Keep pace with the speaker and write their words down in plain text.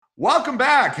Welcome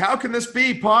back. How Can This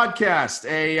Be podcast,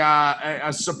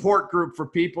 a support group for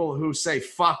people who say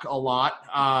fuck a lot.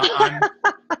 I'm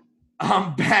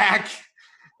back.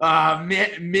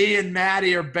 Me and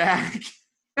Maddie are back.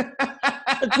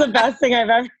 That's the best thing I've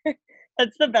ever.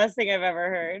 That's the best thing I've ever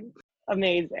heard.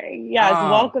 Amazing. Yes,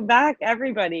 welcome back,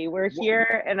 everybody. We're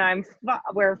here, and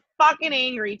we're fucking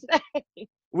angry today.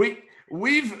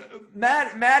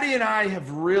 Maddie and I have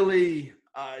really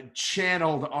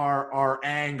channeled our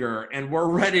anger, and we're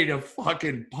ready to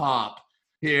fucking pop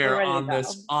here on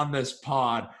this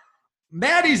pod.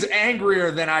 Maddie's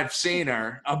angrier than I've seen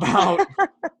her about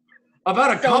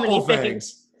a couple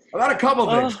things.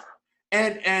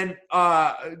 And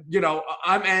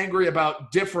I'm angry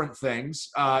about different things.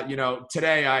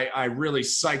 Today I really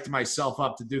psyched myself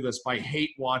up to do this by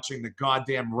hate watching the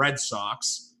goddamn Red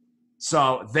Sox.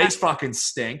 So they fucking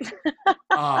stink.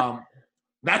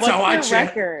 That's how I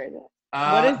check. Record?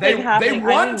 They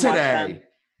won today.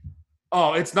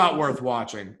 Oh, it's not worth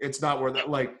watching. It's not worth it.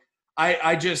 Like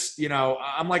I just,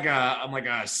 I'm like a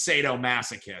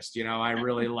sadomasochist. I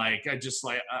really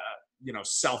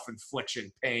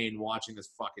self-infliction pain watching this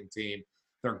fucking team.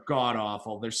 They're god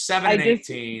awful. They're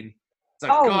 7-18. It's a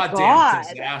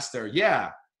goddamn disaster.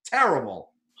 Yeah,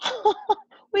 terrible.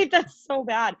 Wait, that's so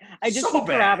bad. I just so see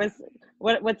Carabas.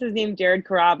 What's his name? Jared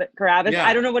Carabas. Yeah.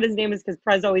 I don't know what his name is because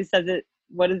Prez always says it.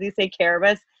 What does he say?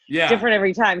 Carabas. Yeah. Different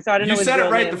every time. So I don't know. You said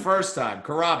it right the first time.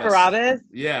 Carabas.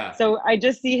 Yeah. So I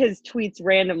just see his tweets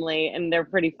randomly, and they're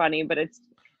pretty funny, but it's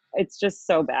just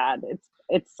so bad.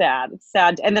 It's sad. It's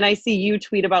sad. And then I see you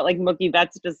tweet about like Mookie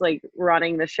Betts just like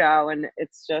running the show, and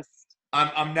it's just.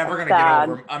 I'm never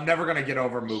gonna get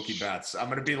over Mookie Betts. I'm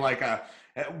gonna be like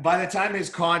by the time his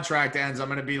contract ends, I'm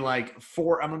gonna be like a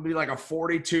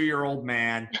 42-year-old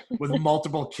man with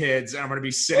multiple kids, and I'm gonna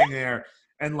be sitting there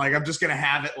and like I'm just gonna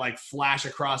have it like flash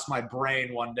across my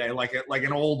brain one day, like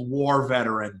an old war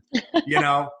veteran,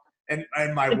 and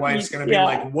my wife's gonna be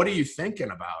like, "What are you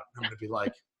thinking about?" And I'm gonna be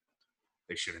like,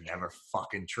 they should have never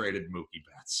fucking traded Mookie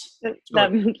Betts.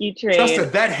 Mookie trade.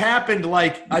 Justin, that happened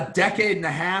like a decade and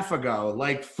a half ago.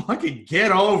 Like, fucking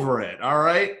get over it, all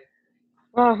right?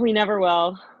 Oh, we never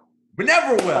will. We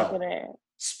never will.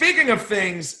 Speaking of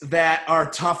things that are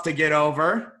tough to get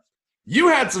over, you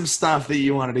had some stuff that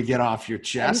you wanted to get off your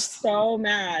chest. I'm so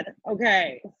mad.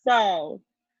 Okay, so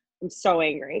I'm so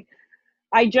angry.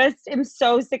 I just am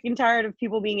so sick and tired of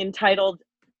people being entitled.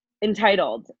 And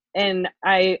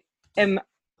I am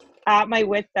at my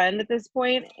wit's end at this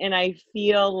point, and I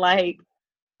feel like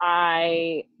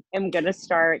I am going to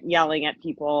start yelling at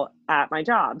people at my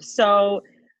job. So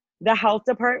the health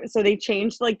department, so they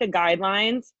changed like the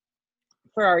guidelines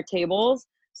for our tables.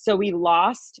 So we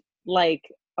lost like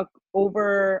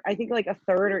over, I think like a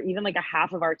third or even like a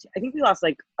half of I think we lost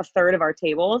like a third of our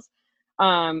tables.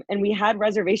 And we had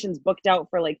reservations booked out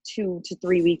for like 2 to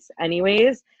 3 weeks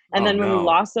anyways. And then when we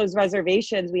lost those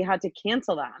reservations, we had to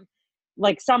cancel them,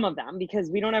 like some of them,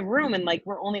 because we don't have room and like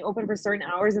we're only open for certain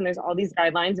hours and there's all these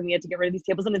guidelines and we had to get rid of these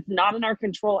tables and it's not in our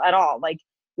control at all. Like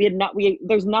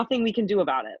there's nothing we can do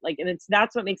about it. Like, and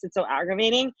that's what makes it so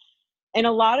aggravating. And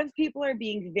a lot of people are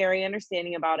being very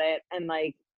understanding about it. And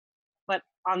like, but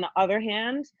on the other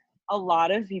hand, a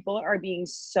lot of people are being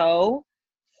so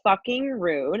fucking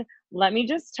rude. Let me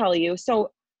just tell you.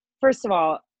 So first of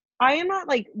all, I am not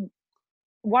like,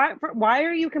 why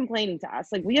are you complaining to us?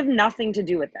 Like, we have nothing to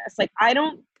do with this. Like,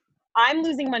 I'm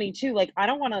losing money too. Like, I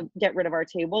don't want to get rid of our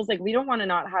tables. Like, we don't want to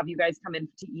not have you guys come in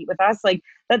to eat with us. Like,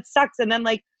 that sucks. And then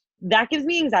like, that gives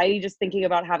me anxiety just thinking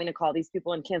about having to call these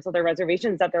people and cancel their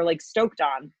reservations that they're like stoked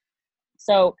on.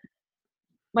 So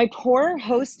my poor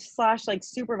host / like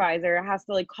supervisor has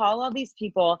to like call all these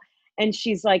people. And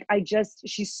she's like,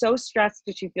 she's so stressed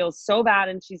because she feels so bad.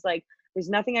 And she's like, there's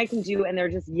nothing I can do. And they're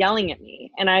just yelling at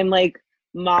me. And I'm like,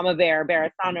 Mama Bear,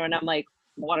 Baratano. And I'm like,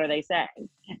 what are they saying?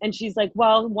 And she's like,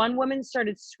 well, one woman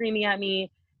started screaming at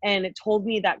me and it told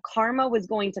me that karma was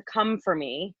going to come for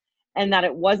me and that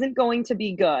it wasn't going to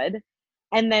be good.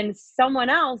 And then someone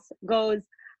else goes,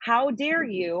 how dare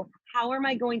you? How am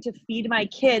I going to feed my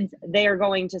kids? They are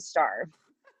going to starve.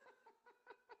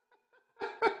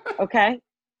 Okay.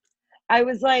 I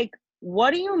was like,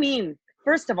 what do you mean?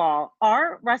 First of all,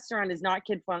 our restaurant is not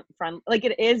kid friendly. Like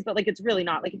it is, but like it's really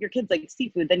not. Like if your kids like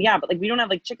seafood, then yeah, but like we don't have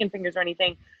like chicken fingers or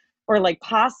anything or like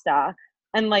pasta.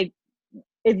 And like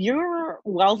if you're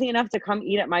wealthy enough to come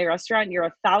eat at my restaurant, you're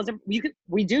 1,000.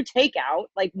 We do takeout.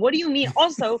 Like, what do you mean?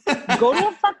 Also, go to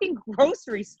a fucking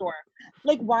grocery store.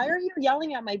 Like, why are you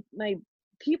yelling at my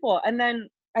people? And then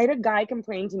I had a guy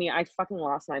complain to me. I fucking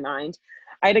lost my mind.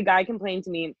 I had a guy complain to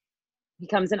me. He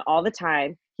comes in all the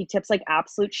time. He tips like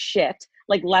absolute shit.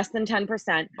 like less than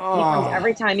 10%. Oh. He comes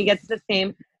every time. He gets the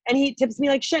same, and he tips me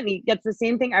like shit. And he gets the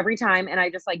same thing every time. And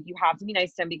I just like, you have to be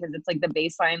nice to him because it's like the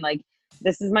baseline. Like,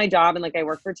 this is my job, and like I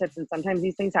work for tips, and sometimes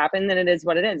these things happen. And it is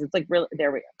what it is. It's like really,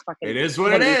 there we go. Fucking, it is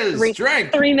what it is.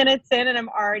 Drink. 3 minutes in, and I'm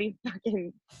already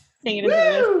fucking singing into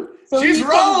this. So she's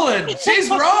rolling. She's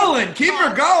rolling. Keep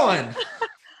her going.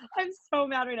 I'm so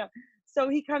mad right now. So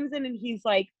he comes in and he's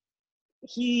like,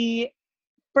 he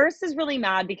first is really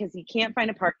mad because he can't find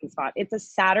a parking spot. It's a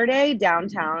Saturday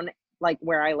downtown, like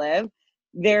where I live.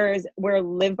 Where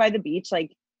live by the beach,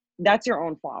 like that's your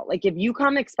own fault. Like if you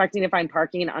come expecting to find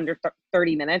parking in under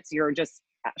 30 minutes, you're just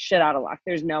shit out of luck.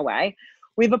 There's no way.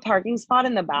 We have a parking spot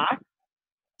in the back,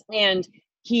 and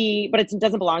but it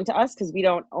doesn't belong to us because we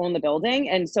don't own the building.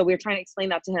 And so we were trying to explain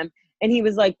that to him. And he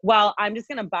was like, well, I'm just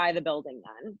going to buy the building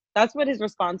then. That's what his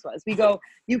response was. We go,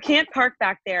 you can't park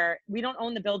back there. We don't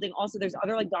own the building. Also, there's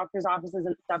other like doctor's offices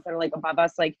and stuff that are like above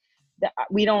us. Like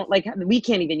we don't like, we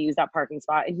can't even use that parking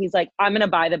spot. And he's like, I'm going to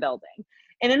buy the building.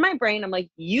 And in my brain, I'm like,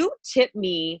 you tip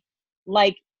me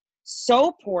like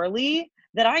so poorly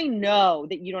that I know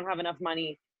that you don't have enough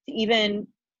money to even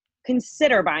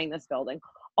consider buying this building.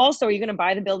 Also, are you going to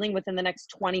buy the building within the next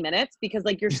 20 minutes? Because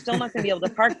like, you're still not going to be able to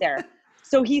park there.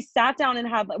 So he sat down and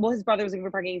had, well, his brother was looking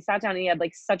for parking. He sat down and he had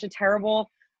like such a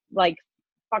terrible, like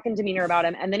fucking demeanor about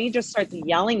him. And then he just starts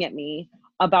yelling at me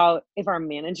about if our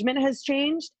management has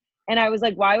changed. And I was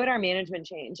like, why would our management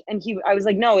change? And I was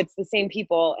like, no, it's the same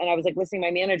people. And I was like listening to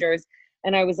my managers,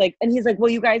 and I was like, and he's like, well,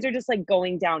 you guys are just like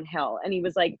going downhill. And he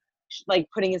was like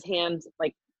putting his hand,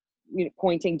 like,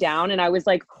 pointing down. And I was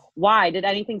like, why? Did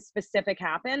anything specific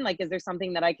happen? Like, is there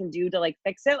something that I can do to like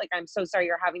fix it? Like, I'm so sorry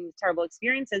you're having these terrible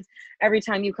experiences. Every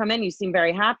time you come in, you seem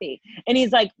very happy. And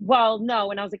he's like, well,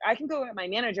 no. And I was like, I can go with my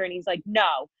manager. And he's like,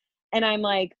 no. And I'm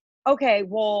like, okay,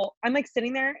 well, I'm like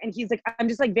sitting there, and he's like, I'm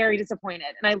just like very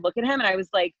disappointed. And I look at him and I was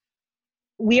like,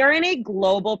 we are in a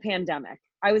global pandemic.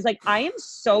 I was like, I am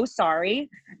so sorry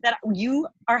that you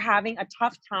are having a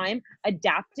tough time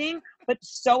adapting, but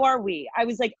so are we. I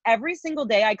was like, every single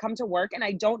day I come to work and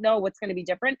I don't know what's going to be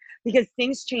different because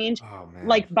things change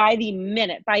like by the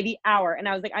minute, by the hour. And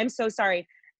I was like, I'm so sorry.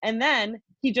 And then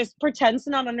he just pretends to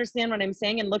not understand what I'm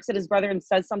saying and looks at his brother and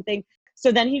says something.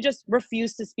 So then he just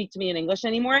refused to speak to me in English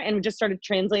anymore and just started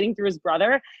translating through his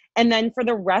brother. And then for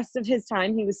the rest of his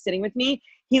time he was sitting with me,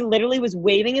 he literally was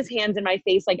waving his hands in my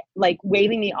face, like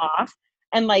waving me off.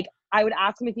 And like, I would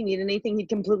ask him if he needed anything. He'd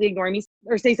completely ignore me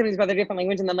or say something to his brother in a different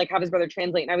language and then like have his brother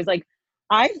translate. And I was like,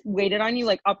 I've waited on you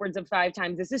like upwards of 5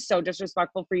 times. This is so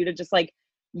disrespectful for you to just like,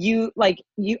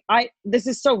 this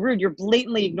is so rude. You're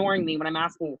blatantly ignoring me when I'm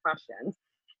asking you questions.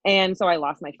 And so I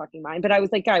lost my fucking mind. But I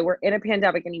was like, guy, we're in a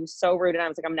pandemic and he was so rude. And I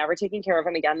was like, I'm never taking care of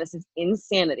him again. This is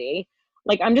insanity.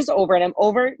 Like, I'm just over it. I'm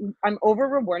over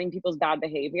rewarding people's bad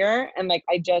behavior. And like,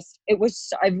 it was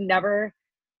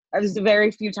the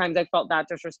very few times I felt that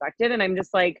disrespected. And I'm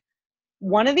just like,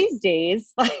 one of these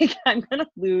days, like I'm going to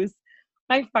lose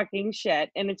my fucking shit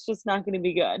and it's just not going to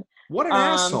be good. What an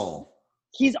asshole.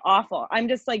 He's awful. I'm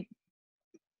just like,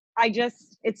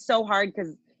 it's so hard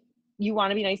because you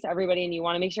want to be nice to everybody and you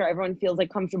want to make sure everyone feels like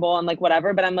comfortable and like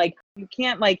whatever. But I'm like, you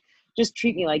can't like just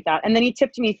treat me like that. And then he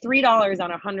tipped me $3 on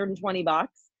 $120,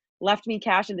 left me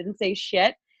cash and didn't say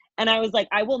shit. And I was like,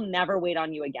 I will never wait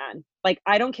on you again. Like,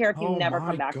 I don't care if you never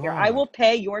come back here. I will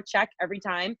pay your check every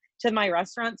time to my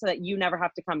restaurant so that you never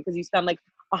have to come because you spend like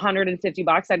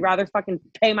 $150. I'd rather fucking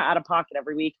pay my out of pocket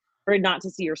every week for not to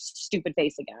see your stupid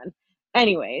face again.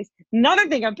 Anyways, another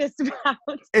thing I'm pissed about.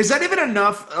 Is that even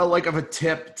enough like of a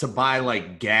tip to buy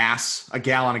like gas, a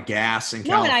gallon of gas in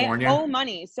California? No, and I owe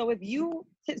money. So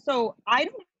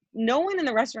no one in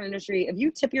the restaurant industry, if you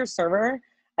tip your server,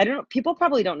 I don't know, people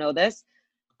probably don't know this.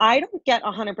 I don't get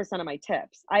 100% of my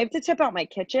tips. I have to tip out my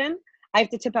kitchen. I have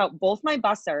to tip out both my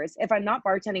bussers. If I'm not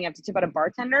bartending, I have to tip out a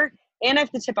bartender and I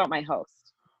have to tip out my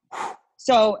host.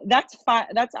 So that's 5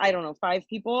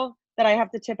 people that I have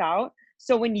to tip out.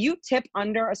 So when you tip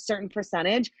under a certain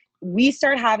percentage, we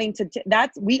start having to,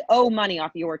 we owe money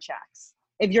off your checks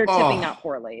if you're tipping that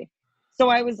poorly. So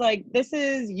I was like,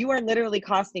 you are literally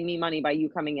costing me money by you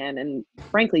coming in. And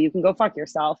frankly, you can go fuck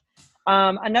yourself.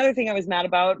 Another thing I was mad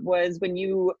about was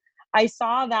I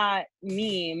saw that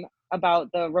meme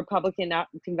about the Republican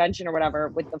convention or whatever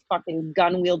with the fucking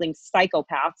gun wielding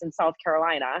psychopaths in South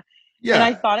Carolina. Yeah. And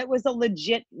I thought it was a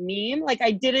legit meme. Like,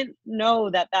 I didn't know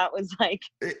that was like.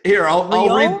 Here,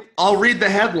 I'll read the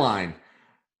headline.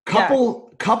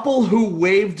 Couple who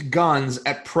waved guns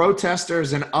at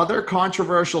protesters and other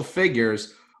controversial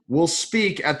figures will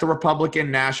speak at the Republican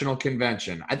National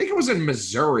Convention. I think it was in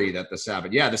Missouri that this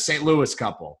happened. Yeah, the St. Louis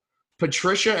couple.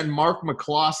 Patricia and Mark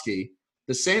McCloskey,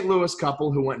 The St. Louis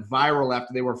couple who went viral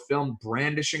after they were filmed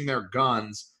brandishing their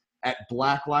guns at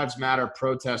Black Lives Matter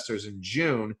protesters in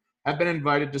June have been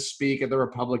invited to speak at the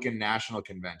Republican National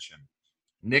Convention.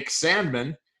 Nick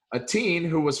Sandman, a teen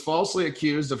who was falsely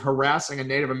accused of harassing a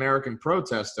Native American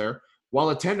protester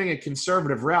while attending a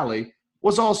conservative rally,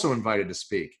 was also invited to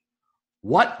speak.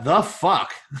 What the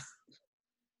fuck?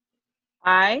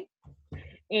 I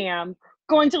am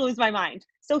going to lose my mind.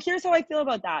 So here's how I feel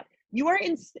about that. You are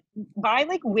by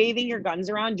like waving your guns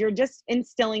around, you're just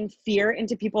instilling fear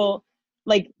into people.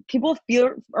 Like people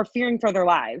are fearing for their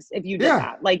lives if you did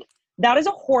that. Like that is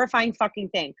a horrifying fucking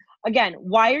thing. Again,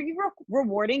 why are you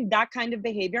rewarding that kind of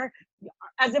behavior?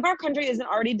 As if our country isn't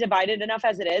already divided enough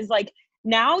as it is. Like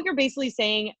now you're basically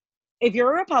saying, if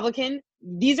you're a Republican,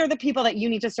 these are the people that you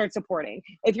need to start supporting.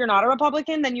 If you're not a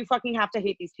Republican, then you fucking have to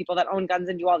hate these people that own guns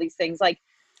and do all these things. Like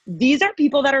these are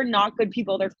people that are not good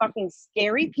people. They're fucking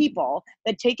scary people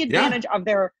that take advantage of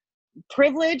their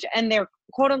privilege and their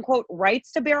quote unquote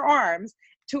rights to bear arms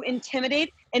to intimidate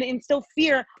and instill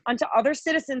fear onto other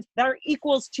citizens that are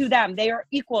equals to them. They are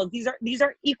equals. These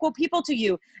are equal people to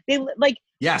you. They like,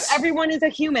 yes, everyone is a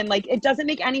human. Like it doesn't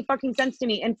make any fucking sense to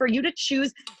me. And for you to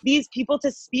choose these people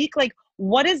to speak, like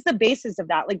what is the basis of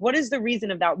that? Like what is the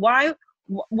reason of that? Why?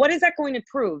 What is that going to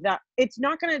prove? That it's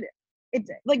not going to, it's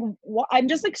like, I'm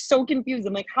just like so confused.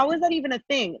 I'm like, how is that even a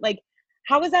thing? Like,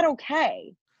 how is that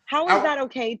okay? How is that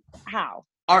okay? How?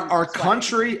 Our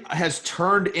country has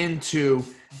turned into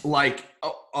like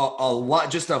a lot,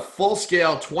 just a full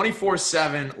scale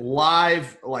 24/7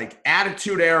 live, like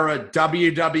Attitude Era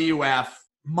WWF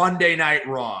Monday Night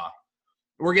Raw.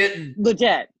 We're getting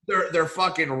legit. They're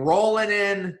fucking rolling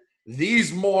in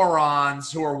these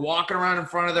morons who are walking around in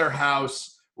front of their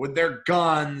house with their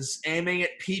guns, aiming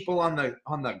at people on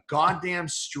the goddamn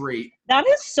street. That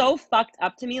is so fucked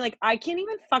up to me. Like I can't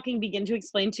even fucking begin to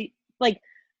explain to you. Like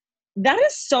that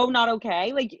is so not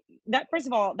okay. Like that, first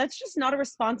of all, that's just not a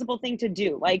responsible thing to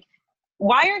do. Like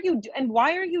why are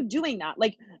you doing that?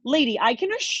 Like lady, I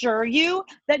can assure you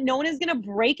that no one is going to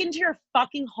break into your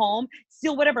fucking home,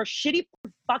 steal whatever shitty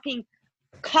fucking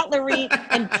cutlery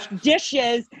and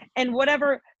dishes and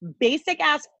whatever basic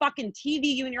ass fucking TV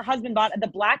you and your husband bought at the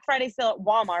Black Friday sale at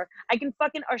Walmart. I can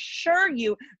fucking assure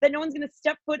you that no one's going to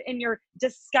step foot in your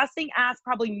disgusting ass,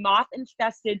 probably moth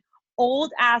infested,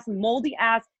 old ass, moldy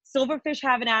ass, silverfish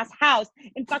having ass house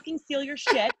and fucking steal your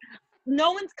shit.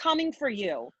 No one's coming for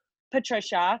you,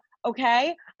 Patricia.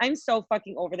 Okay? I'm so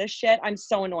fucking over this shit. I'm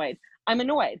so annoyed. I'm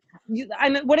annoyed.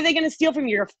 What are they going to steal from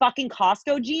you? Your fucking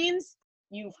Costco jeans?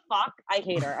 You fuck. I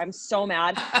hate her. I'm so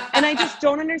mad. And I just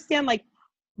don't understand, like,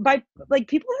 by like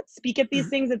people that speak at these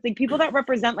things, it's like people that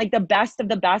represent like the best of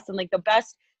the best and like the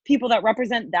best people that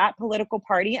represent that political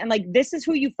party. And like, this is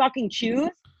who you fucking choose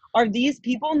are these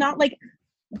people, not like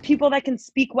people that can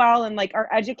speak well and like are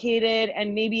educated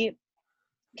and maybe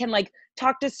can like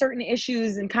talk to certain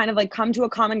issues and kind of like come to a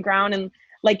common ground and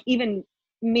like even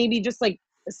maybe just like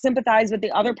sympathize with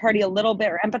the other party a little bit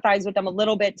or empathize with them a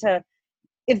little bit to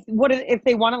if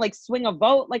they want to like swing a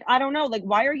vote. Like I don't know, like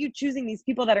why are you choosing these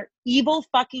people that are evil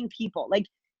fucking people? Like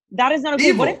that is not okay.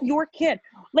 Evil. What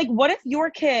if your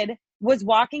kid was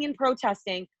walking and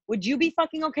protesting? Would you be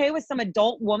fucking okay with some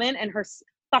adult woman and her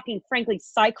fucking frankly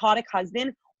psychotic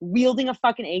husband wielding a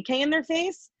fucking AK in their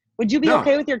face? Would you be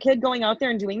okay with your kid going out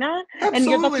there and doing that?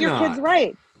 Absolutely. And that's your kid's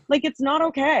right. Like it's not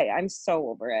okay. I'm so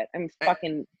over it. I'm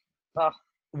fucking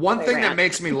One thing that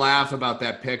makes me laugh about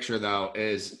that picture, though,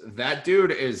 is that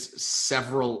dude is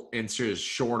several inches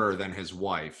shorter than his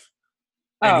wife,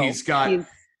 and he's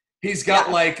got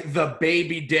like the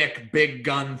baby dick big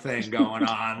gun thing going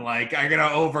on. Like I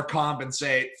gotta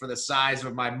overcompensate for the size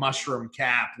of my mushroom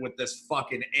cap with this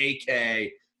fucking AK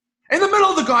in the middle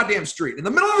of the goddamn street, in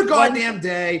the middle of the goddamn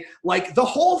day. Like the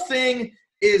whole thing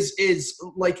is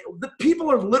like the people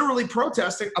are literally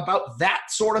protesting about that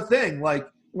sort of thing. Like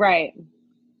right.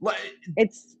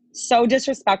 It's so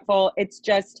disrespectful. It's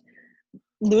just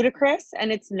ludicrous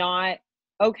and it's not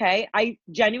okay. I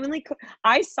genuinely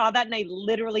I saw that and I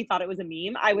literally thought it was a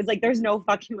meme. I was like, there's no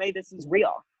fucking way this is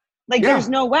real. Like there's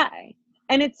no way.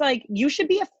 And it's like, you should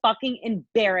be fucking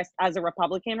embarrassed as a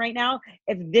Republican right now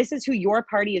if this is who your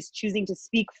party is choosing to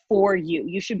speak for you.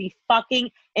 You should be fucking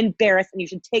embarrassed and you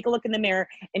should take a look in the mirror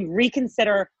and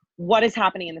reconsider what is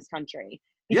happening in this country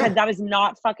because that is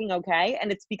not fucking okay.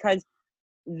 And it's because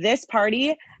this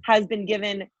party has been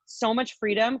given so much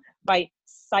freedom by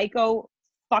psycho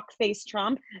fuckface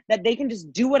Trump that they can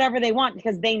just do whatever they want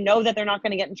because they know that they're not going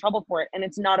to get in trouble for it. And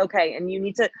it's not okay. And you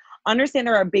need to understand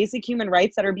there are basic human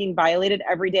rights that are being violated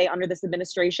every day under this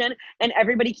administration. And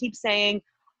everybody keeps saying,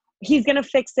 he's gonna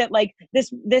fix it. Like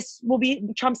this will be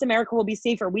Trump's America will be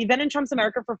safer. We've been in Trump's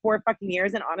America for 4 fucking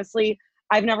years, and honestly,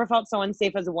 I've never felt so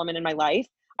unsafe as a woman in my life.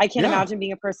 I can't imagine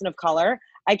being a person of color.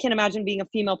 I can't imagine being a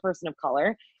female person of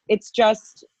color. It's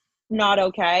just not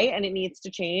okay, and it needs to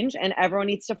change, and everyone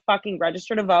needs to fucking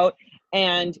register to vote.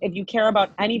 And if you care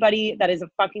about anybody that is a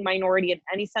fucking minority in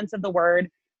any sense of the word,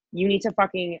 you need to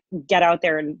fucking get out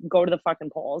there and go to the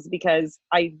fucking polls, because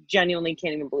I genuinely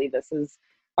can't even believe this is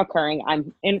occurring.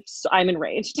 I'm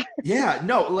enraged. Yeah,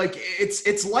 no, like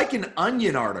it's like an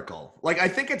Onion article. Like I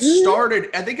think it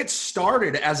started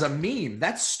as a meme.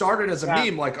 That started as a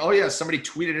meme. Like, oh yeah, somebody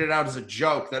tweeted it out as a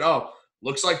joke that, oh,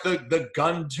 looks like the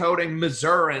gun-toting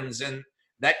Missourians and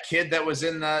that kid that was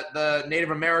in the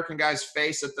Native American guy's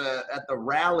face at the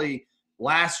rally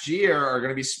last year are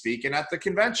going to be speaking at the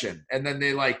convention. And then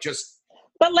they like just,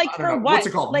 but like for what? What's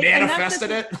it called? Like, manifested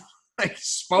it? Like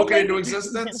spoken into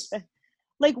existence?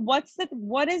 Like what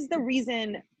is the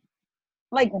reason?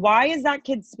 Like, why is that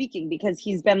kid speaking? Because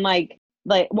he's been like,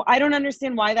 I don't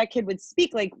understand why that kid would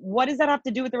speak. Like, what does that have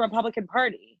to do with the Republican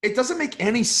Party? It doesn't make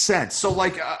any sense. So,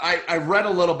 like, I read a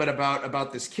little bit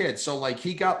about this kid. So, like,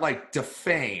 he got, like,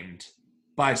 defamed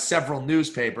by several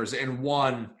newspapers and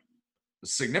won a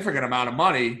significant amount of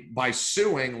money by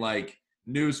suing, like,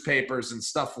 newspapers and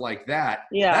stuff like that.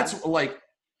 Yeah. That's, like,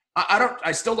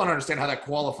 I still don't understand how that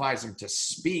qualifies him to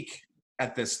speak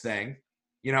at this thing.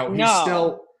 You know, he's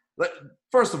still,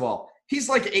 first of all, he's,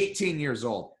 like, 18 years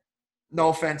old. No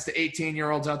offense to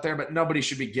 18-year-olds out there, but nobody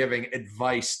should be giving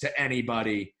advice to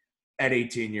anybody at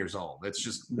 18 years old. It's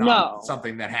just not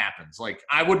something that happens. Like,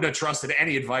 I wouldn't have trusted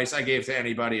any advice I gave to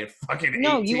anybody at fucking 18.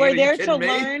 No, you are there to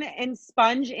learn and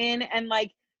sponge in, and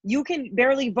like, you can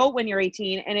barely vote when you're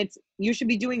 18, and you should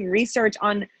be doing research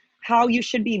on how you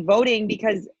should be voting,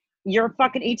 because you're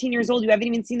fucking 18 years old. You haven't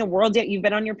even seen the world yet. You've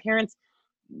been on your parents'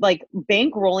 like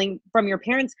bankrolling from your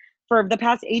parents for the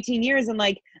past 18 years. And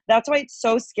like, that's why it's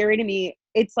so scary to me.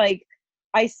 It's like,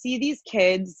 I see these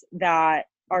kids that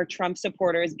are Trump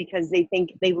supporters because they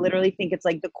literally think it's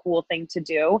like the cool thing to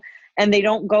do. And they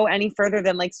don't go any further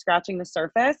than like scratching the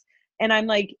surface. And I'm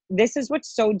like, this is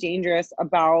what's so dangerous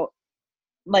about,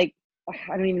 like,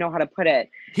 I don't even know how to put it.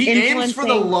 He aims for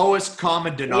the lowest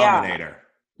common denominator.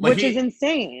 Like which is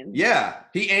insane. Yeah.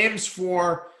 He aims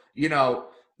for, you know,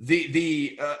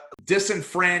 the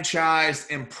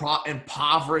disenfranchised,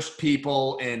 impoverished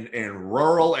people in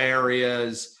rural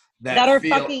areas that are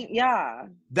fucking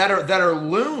that are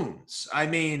loons. I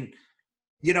mean,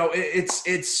 you know,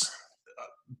 it's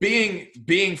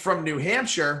being from New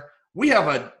Hampshire. We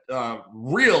have a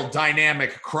real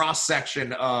dynamic cross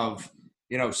section of,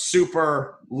 you know,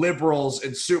 super liberals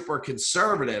and super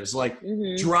conservatives. Like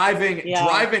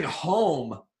driving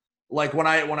home. Like when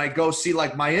I go see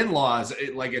like my in-laws,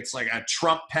 it's like a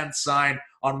Trump Pence sign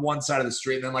on one side of the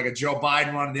street and then like a Joe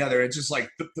Biden one on the other. It's just like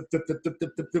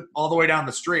all the way down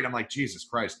the street. I'm like, Jesus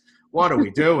Christ, what are we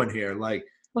doing here? Like,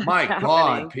 my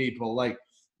God, people, like,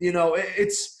 you know,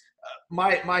 it's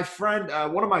my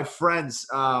friend, one of my friends,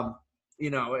 you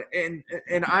know, and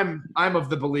I'm of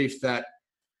the belief that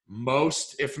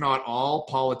most, if not all,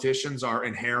 politicians are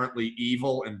inherently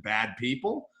evil and bad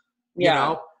people, you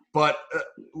know? But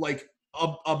like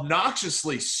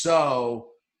obnoxiously so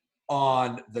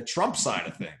on the Trump side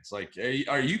of things. Like,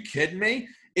 are you kidding me?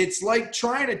 It's like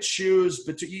trying to choose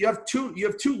between you have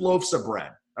two loaves of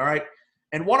bread, all right?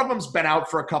 And one of them's been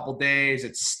out for a couple days.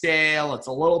 It's stale. It's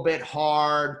a little bit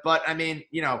hard, but I mean,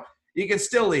 you know, you can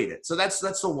still eat it. So that's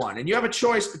the one. And you have a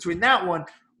choice between that one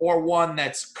or one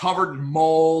that's covered in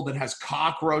mold and has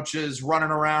cockroaches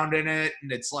running around in it,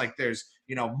 and it's like there's,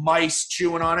 you know, mice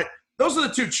chewing on it. Those are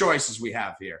the two choices we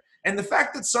have here. And the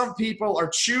fact that some people are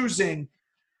choosing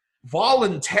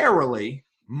voluntarily,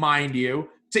 mind you,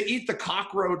 to eat the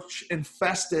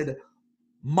cockroach-infested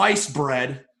mice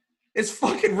bread is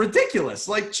fucking ridiculous.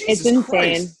 Like, Jesus it's insane.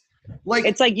 Christ. Like,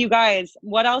 it's like, you guys,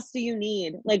 what else do you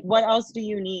need? Like, what else do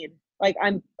you need? Like,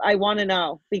 I want to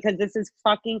know, because this is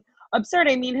fucking absurd.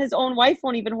 I mean, his own wife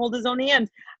won't even hold his own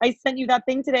hand. I sent you that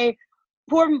thing today.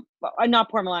 Not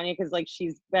poor Melania, because like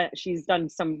she's done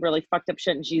some really fucked up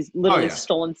shit, and she's literally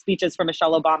stolen speeches from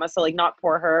Michelle Obama. So like, not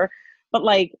poor her, but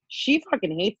like, she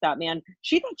fucking hates that man.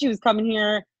 She thought she was coming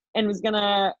here and was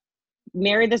gonna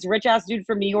marry this rich ass dude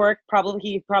from New York.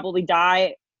 He'd probably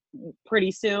die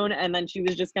pretty soon, and then she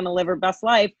was just gonna live her best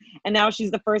life. And now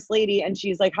she's the first lady, and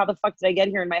she's like, how the fuck did I get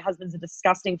here? And my husband's a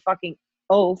disgusting fucking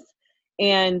oaf,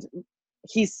 and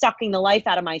he's sucking the life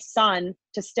out of my son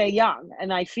to stay young.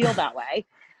 And I feel that way.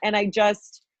 And I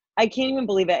can't even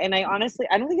believe it. And I honestly,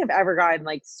 I don't think I've ever gotten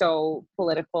like so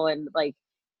political and like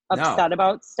No. upset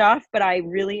about stuff, but I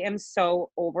really am so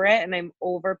over it. And I'm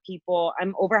over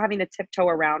having to tiptoe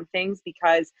around things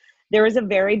because there is a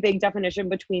very big definition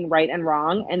between right and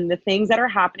wrong. And the things that are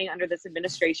happening under this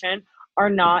administration are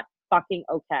not fucking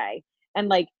okay. And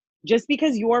like, just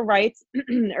because your rights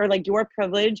or like your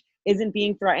privilege isn't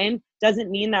being threatened doesn't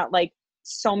mean that like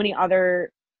so many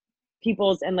other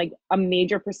people's and like a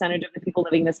major percentage of the people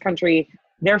living in this country,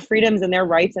 their freedoms and their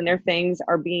rights and their things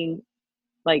are being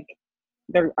like,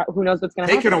 they're who knows what's going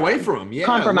to happen. Taken away from them, yeah.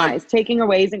 Compromised, taking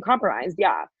away and compromised,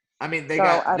 yeah. I mean, they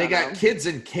got kids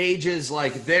in cages.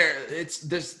 Like it's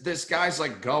this guy's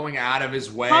like going out of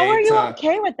his way. How are you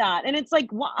okay with that? And it's like,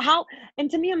 how? And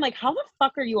to me, I'm like, how the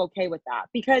fuck are you okay with that?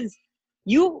 Because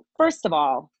you, first of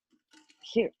all,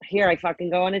 here I fucking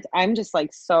go, and I'm just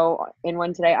like so in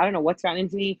one today. I don't know what's gotten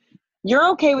into me. You're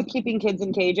okay with keeping kids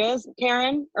in cages,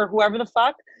 Karen, or whoever the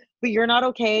fuck, but you're not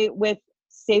okay with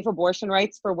safe abortion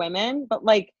rights for women. But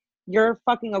like, you're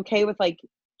fucking okay with like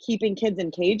keeping kids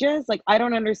in cages. Like, I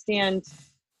don't understand.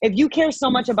 If you care so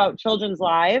much about children's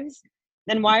lives,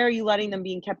 then why are you letting them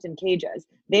being kept in cages?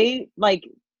 They like,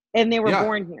 and they were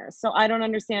born here. So I don't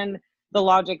understand the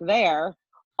logic there.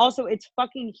 Also, it's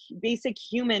fucking basic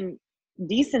human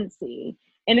decency.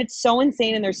 And it's so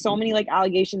insane. And there's so many like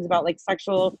allegations about like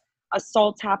sexual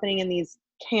assaults happening in these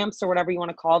camps or whatever you want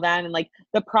to call that. And like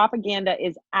the propaganda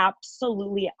is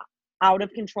absolutely out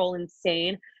of control,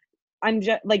 insane. I'm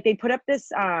just like, they put up this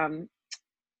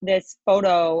this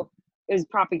photo, it was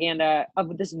propaganda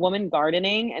of this woman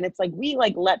gardening, and it's like, we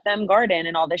like let them garden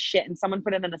and all this shit, and someone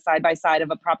put it in a side by side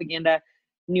of a propaganda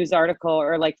news article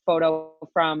or like photo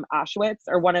from Auschwitz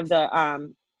or one of the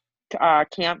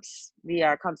camps,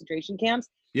 the concentration camps,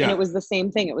 and it was the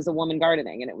same thing. It was a woman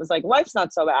gardening, and it was like, life's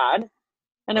not so bad.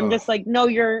 And I'm just like, no,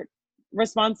 you're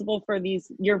responsible for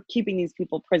you're keeping these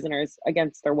people prisoners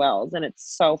against their wills, and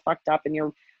it's so fucked up, and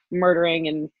you're murdering,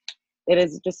 and it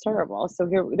is just terrible. So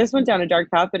here, this went down a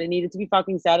dark path, but it needed to be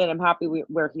fucking said, and I'm happy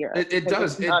we're here. It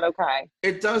does. It's not okay.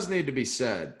 It does need to be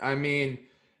said. I mean,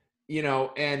 you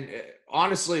know, and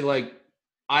honestly, like,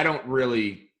 I don't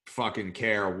really fucking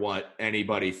care what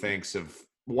anybody thinks of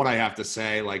what I have to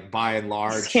say, like, by and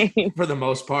large, for the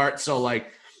most part. So,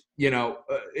 like, you know,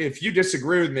 if you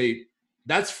disagree with me,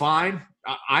 that's fine.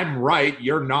 I'm right.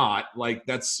 You're not. Like,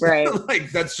 that's right.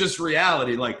 Like, that's just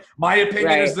reality. Like, my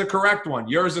opinion is the correct one.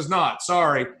 Yours is not.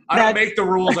 Sorry. I don't make the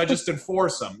rules. I just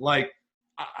enforce them. Like,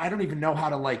 I don't even know how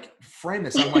to like frame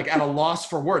this. I'm like at a loss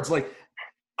for words. Like,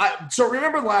 so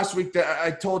remember last week that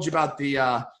I told you about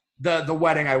the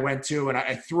wedding I went to, and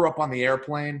I threw up on the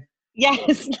airplane.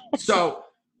 Yes. So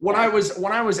when I was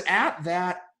at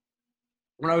that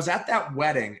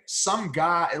wedding, some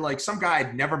guy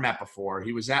I'd never met before.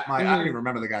 He was at my, I don't even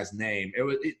remember the guy's name. It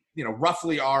was, you know,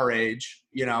 roughly our age,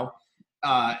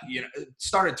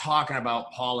 started talking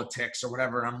about politics or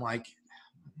whatever. And I'm like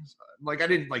I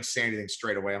didn't like say anything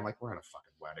straight away. I'm like, we're at a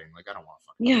fucking wedding. Like, I don't want to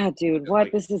fucking. Yeah, dude. What?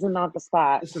 Like, this is not the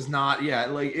spot. This is not. Yeah.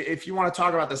 Like, if you want to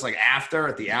talk about this, like at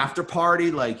the after party,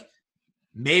 like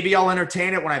maybe I'll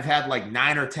entertain it when I've had like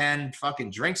 9 or 10 fucking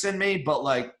drinks in me. But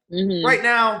like right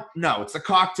now, no, it's the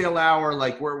cocktail hour.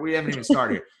 Like we haven't even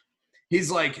started. He's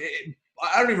like,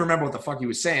 I don't even remember what the fuck he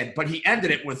was saying, but he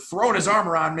ended it with throwing his arm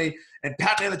around me and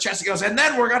patting me on the chest. He goes, and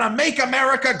then we're going to make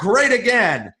America great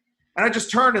again. And I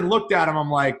just turned and looked at him. I'm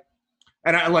like,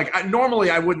 and normally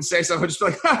I wouldn't say something. I'd just be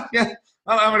like, yeah,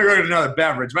 I'm going to go get another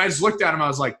beverage. But I just looked at him. I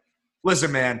was like,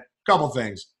 listen, man, couple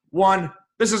things. One,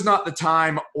 this is not the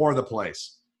time or the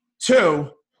place. 2,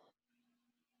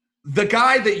 the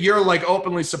guy that you're like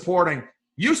openly supporting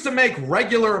used to make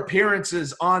regular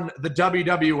appearances on the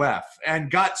WWF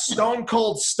and got stone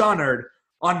cold stunnered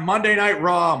on Monday Night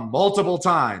Raw multiple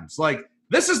times. Like,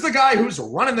 this is the guy who's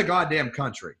running the goddamn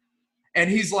country. And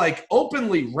he's like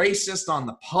openly racist on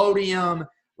the podium.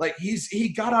 Like, he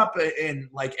got up in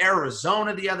like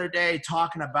Arizona the other day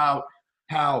talking about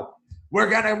how we're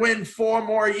going to win 4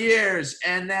 more years.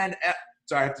 And then,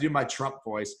 sorry, I have to do my Trump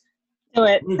voice. Do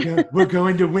it. We're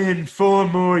going to win 4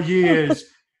 more years.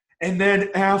 And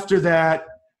then after that,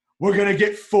 we're going to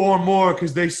get 4 more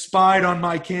because they spied on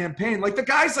my campaign. Like, the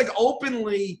guy's like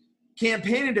openly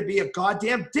campaigning to be a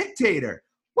goddamn dictator.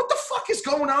 What the fuck is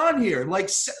going on here? Like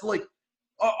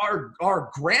our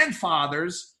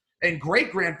grandfathers and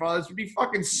great-grandfathers would be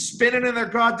fucking spinning in their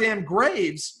goddamn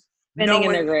graves. Spinning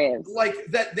in their graves. Like,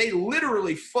 that they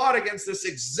literally fought against this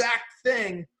exact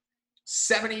thing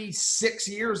 76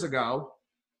 years ago.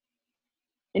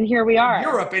 And here we are. In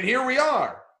Europe, and here we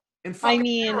are. In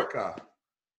fucking America.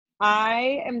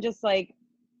 I am just like,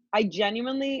 I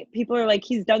genuinely, people are like,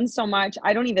 he's done so much.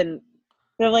 I don't even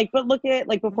They're like, but look at,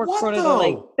 like, before What Corona, they're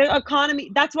like, though? the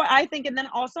economy. That's what I think. And then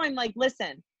also I'm like,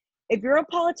 listen, if you're a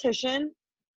politician,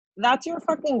 that's your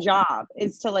fucking job,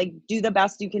 is to like do the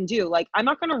best you can do. Like, I'm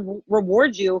not going to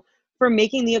reward you for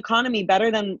making the economy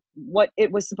better than what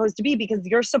it was supposed to be, because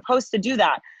you're supposed to do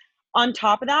that. On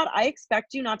top of that, I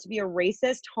expect you not to be a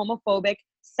racist, homophobic,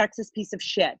 sexist piece of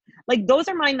shit. Like, those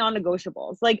are my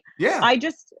non-negotiables. Like, Yeah. I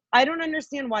don't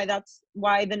understand why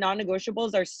the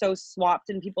non-negotiables are so swapped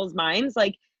in people's minds.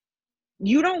 Like,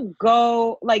 you don't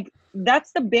go, like,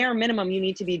 that's the bare minimum you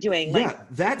need to be doing. Like,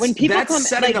 Yeah, when people that's come,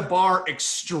 setting like, the bar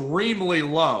extremely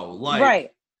low. Like,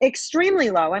 right, extremely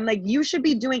low. I'm like, you should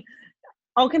be doing,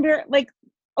 I'll compare, like,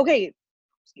 okay,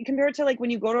 compare it to like when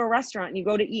you go to a restaurant and you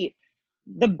go to eat.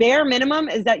 The bare minimum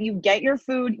is that you get your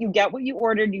food, you get what you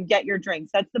ordered, you get your drinks.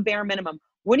 That's the bare minimum.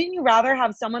 Wouldn't you rather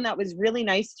have someone that was really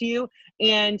nice to you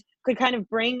and could kind of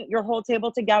bring your whole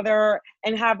table together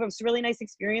and have a really nice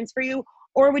experience for you?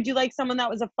 Or would you like someone that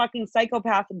was a fucking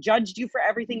psychopath, judged you for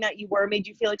everything that you were, made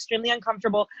you feel extremely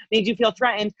uncomfortable, made you feel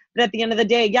threatened, but at the end of the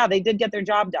day, yeah, they did get their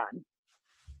job done.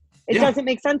 It yeah, doesn't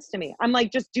make sense to me. I'm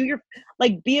like, just do your,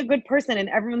 like, be a good person. And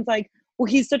everyone's like, well,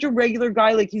 he's such a regular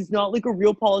guy. Like, he's not like a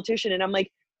real politician. And I'm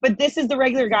like, but this is the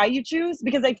regular guy you choose?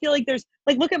 Because I feel like there's,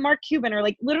 like, look at Mark Cuban, or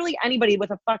like literally anybody with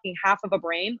a fucking half of a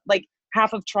brain, like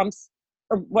half of Trump's,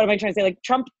 or what am I trying to say? Like,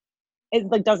 Trump is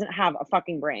like, doesn't have a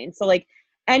fucking brain. So like,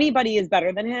 anybody is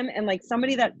better than him. And like,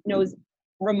 somebody that knows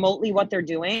remotely what they're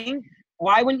doing,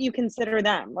 why wouldn't you consider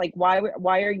them? Like, why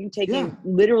are you yeah. taking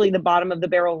literally the bottom of the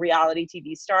barrel reality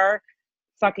TV star,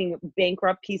 fucking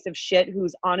bankrupt piece of shit,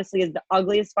 who's honestly is the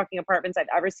ugliest fucking apartments I've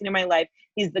ever seen in my life.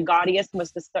 He's the gaudiest,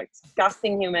 most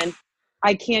disgusting human.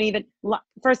 I can't even,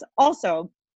 first, also,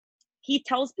 he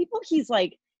tells people he's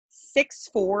like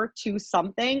 6'4", 2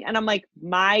 something. And I'm like,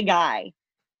 my guy,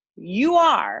 you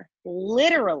are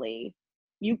literally,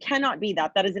 you cannot be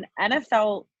that. That is an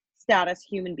NFL status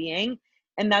human being.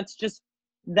 And that's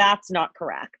not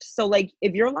correct. So like,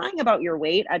 if you're lying about your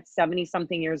weight at 70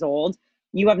 something years old,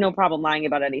 you have no problem lying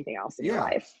about anything else in your Yeah.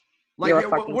 life. Like, You're a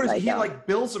fucking what is he psycho. like?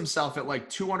 Bills himself at like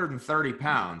 230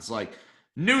 pounds. Like,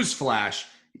 newsflash.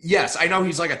 Yes, I know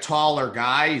he's like a taller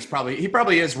guy. He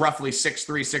probably is roughly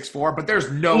 6'3", 6'4", but there's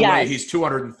no way Yes. he's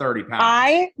 230 pounds.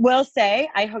 I will say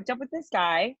I hooked up with this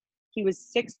guy. He was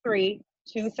 6'3",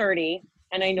 230.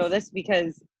 And I know this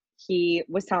because he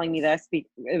was telling me this. It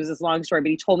was this long story, but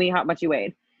he told me how much he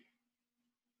weighed.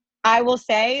 I will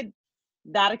say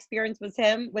that experience with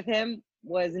him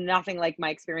was nothing like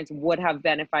my experience would have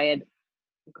been if I had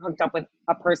hooked up with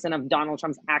a person of Donald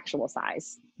Trump's actual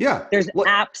size. Yeah. There's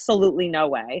absolutely no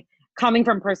way. Coming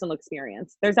from personal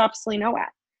experience, there's absolutely no way.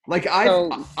 Like, I'm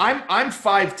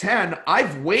 5'10".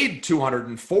 I've weighed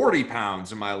 240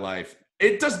 pounds in my life.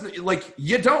 It doesn't, like,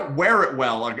 you don't wear it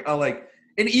well. Like,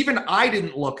 and even I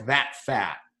didn't look that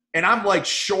fat. And I'm like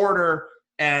shorter,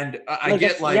 and I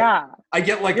get like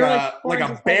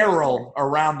a barrel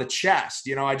around the chest.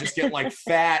 You know, I just get like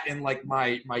fat in like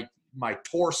my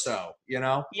torso, you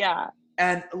know? Yeah.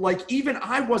 And like, even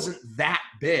I wasn't that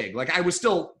big. Like, I was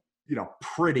still, you know,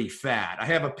 pretty fat. I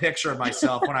have a picture of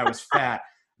myself when I was fat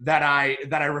that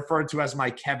I referred to as my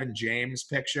Kevin James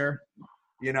picture,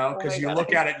 you know, because you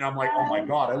look at it and I'm like, oh my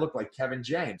God, I look like Kevin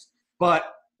James. But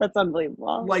that's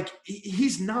unbelievable. Like,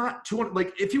 he's not 200.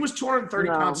 Like, if he was 230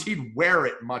 pounds, he'd wear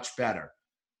it much better,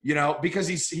 you know, because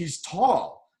he's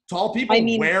tall. Tall people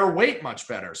wear weight much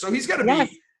better. So he's got to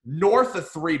be north of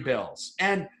 $3 billion.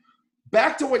 And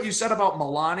back to what you said about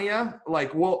Melania,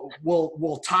 like,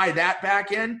 we'll tie that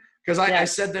back in, because I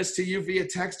said this to you via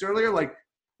text earlier. Like,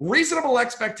 reasonable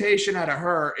expectation out of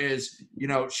her is, you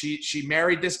know, she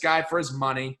married this guy for his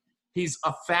money. He's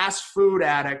a fast food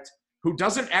addict who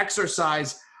doesn't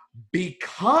exercise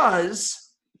because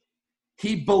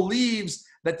he believes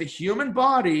that the human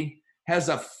body has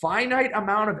a finite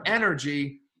amount of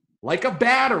energy, like a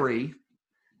battery,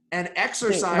 and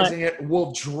exercising it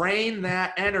will drain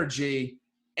that energy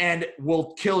and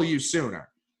will kill you sooner.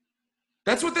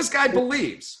 That's what this guy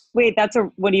believes. Wait,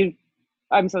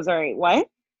 I'm so sorry. What?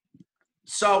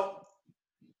 So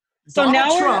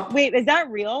Donald Trump, wait, is that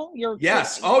real?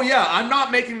 Yes. Oh yeah. I'm not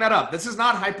making that up. This is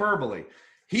not hyperbole.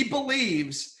 He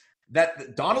believes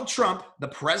that Donald Trump, the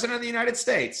president of the United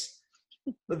States,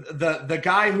 the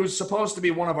guy who's supposed to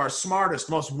be one of our smartest,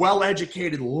 most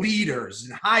well-educated leaders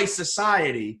in high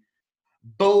society,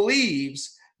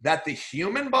 believes that the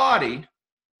human body,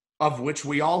 of which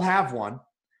we all have one,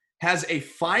 has a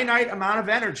finite amount of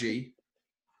energy,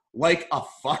 like a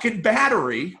fucking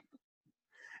battery.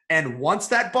 And once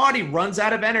that body runs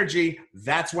out of energy,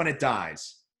 that's when it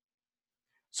dies.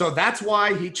 So that's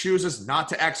why he chooses not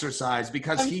to exercise,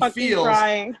 because he fucking feels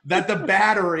crying. that the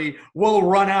battery will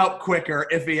run out quicker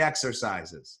if he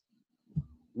exercises.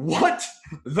 What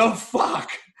the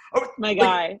fuck? My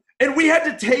guy. And we had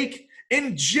to take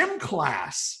in gym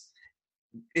class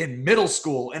in middle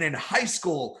school and in high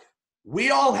school,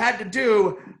 we all had to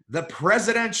do the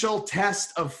presidential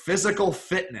test of physical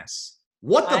fitness.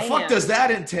 What the fuck does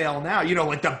that entail now? You know,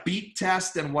 like the beep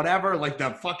test and whatever, like the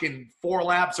fucking 4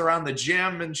 laps around the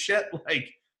gym and shit. Like,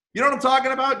 you know what I'm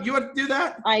talking about? You have to do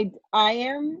that? I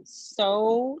am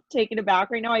so taken aback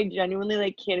right now. I genuinely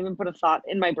like can't even put a thought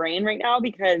in my brain right now,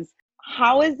 because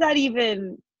how does that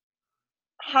even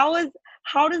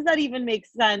make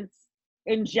sense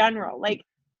in general? Like,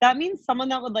 that means someone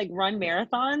that would like run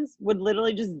marathons would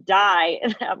literally just die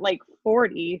at like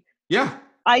 40. Yeah.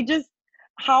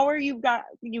 How are you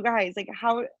guys like,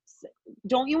 how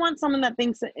don't you want someone that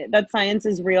thinks that science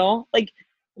is real? Like,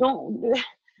 don't.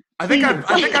 I think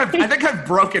I've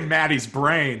broken Maddie's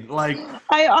brain. Like,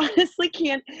 I honestly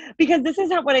can't, because this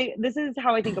is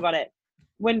how I think about it.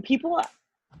 When people,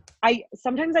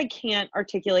 sometimes I can't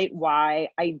articulate why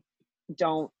I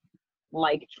don't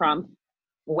like Trump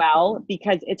well,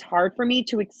 because it's hard for me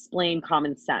to explain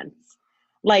common sense.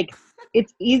 Like,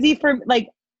 it's easy for, like,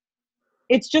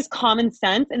 it's just common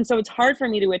sense, and so it's hard for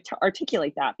me to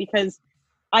articulate that, because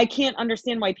I can't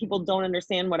understand why people don't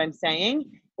understand what I'm saying,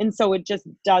 and so it just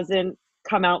doesn't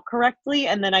come out correctly,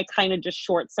 and then I kind of just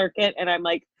short circuit, and I'm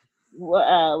like,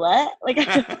 what? Like,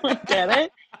 I don't like, get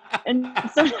it. And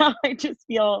so now I just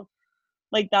feel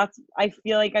like I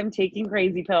feel like I'm taking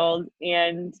crazy pills,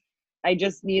 and I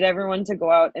just need everyone to go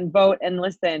out and vote. And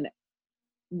listen,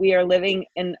 we are living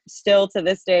in, still to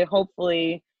this day,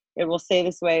 hopefully it will stay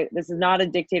this way. This is not a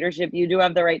dictatorship. You do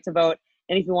have the right to vote.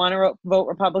 And if you want to vote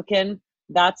Republican,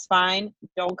 that's fine.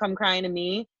 Don't come crying to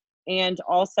me. And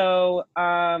also,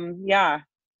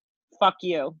 fuck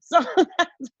you. So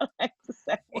that's what I have to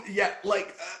say. Yeah,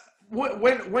 like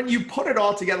when you put it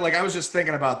all together, like I was just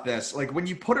thinking about this, like when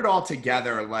you put it all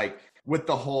together, like with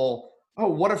the whole, oh,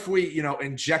 what if we,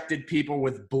 injected people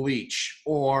with bleach?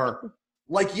 Or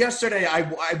like yesterday, I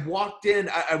walked in,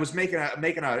 I was making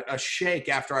a shake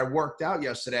after I worked out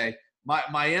yesterday.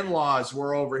 My in-laws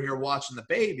were over here watching the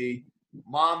baby.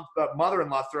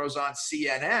 Mother-in-law throws on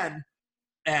CNN,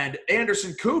 and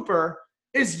Anderson Cooper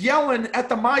is yelling at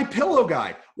the MyPillow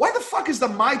guy. Why the fuck is the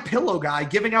MyPillow guy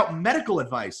giving out medical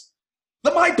advice?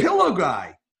 The MyPillow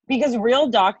guy. Because real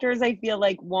doctors, I feel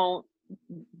like, won't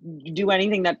do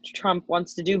anything that Trump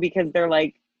wants to do, because they're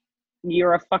like,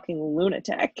 you're a fucking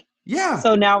lunatic. Yeah.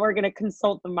 So now we're going to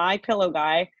consult the MyPillow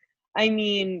guy. I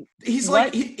mean, he's what?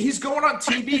 like, he's going on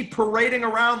TV parading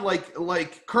around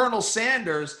like Colonel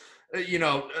Sanders,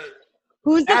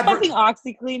 Who's the fucking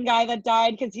OxyClean guy that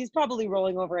died? Because he's probably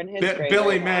rolling over in his grave.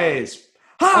 Billy Mays.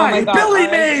 Hi, God, Billy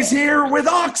Mays here with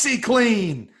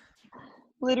OxyClean.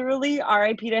 Literally,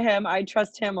 RIP to him. I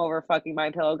trust him over fucking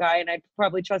MyPillow guy, and I'd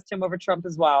probably trust him over Trump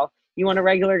as well. You want a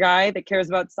regular guy that cares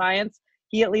about science?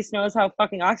 He at least knows how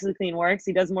fucking OxyClean works.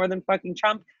 He does more than fucking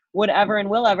Trump would ever and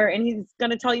will ever, and he's going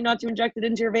to tell you not to inject it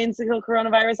into your veins to kill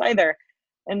coronavirus either.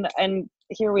 And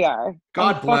here we are.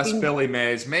 God bless Billy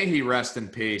Mays. May he rest in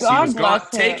peace. He was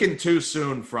taken too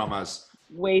soon from us.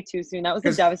 Way too soon. That was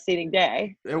a devastating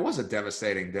day. It was a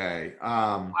devastating day.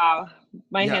 Wow.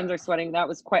 My hands are sweating.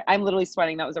 I'm literally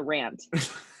sweating. That was a rant.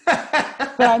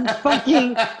 But I'm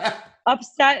fucking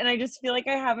upset, and I just feel like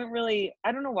I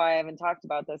don't know why I haven't talked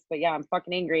about this, but yeah, I'm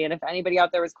fucking angry. And if anybody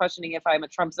out there was questioning if I'm a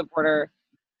Trump supporter,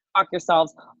 fuck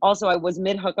yourselves. Also, I was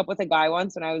mid hookup with a guy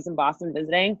once when I was in Boston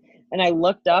visiting, and I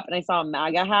looked up and I saw a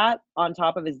MAGA hat on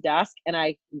top of his desk, and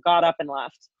I got up and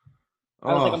left.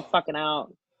 I was like, I'm fucking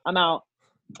out. I'm out.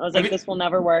 I was like, this will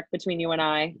never work between you and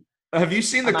I. Have you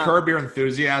seen the Curb Your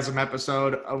Enthusiasm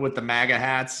episode with the MAGA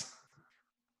hats?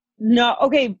 No,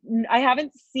 okay. I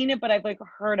haven't seen it, but I've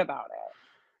heard about it.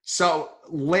 So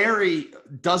Larry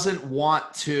doesn't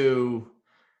want to.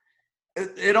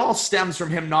 It all stems from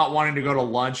him not wanting to go to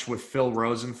lunch with Phil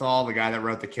Rosenthal, the guy that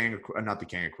wrote not the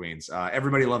King of Queens.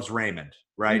 Everybody Loves Raymond,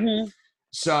 right? Mm-hmm.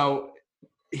 So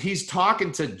he's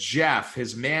talking to Jeff,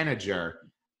 his manager,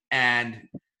 and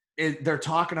they're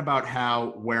talking about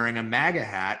how wearing a MAGA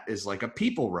hat is like a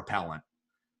people repellent.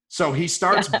 So he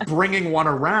starts bringing one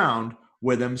around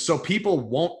with him so people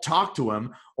won't talk to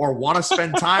him or want to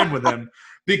spend time with him,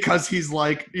 because he's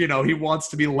like, he wants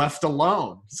to be left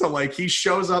alone. So he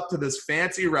shows up to this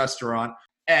fancy restaurant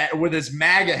with his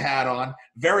MAGA hat on,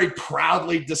 very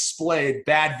proudly displayed.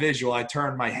 Bad visual. I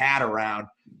turned my hat around,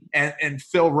 and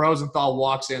Phil Rosenthal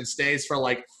walks in, stays for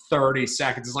 30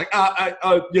 seconds. It's like, I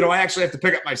actually have to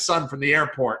pick up my son from the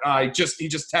airport. He just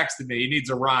texted me. He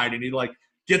needs a ride, and he like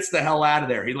gets the hell out of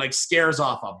there. He like scares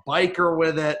off a biker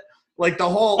with it. Like the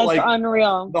whole That's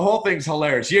unreal. The whole thing's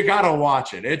hilarious. You gotta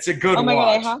watch it. It's a good watch. Oh my God,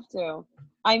 I have to.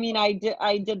 I mean, I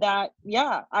did that.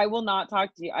 Yeah, I will not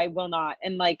talk to you. I will not.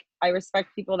 And like, I respect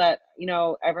people that,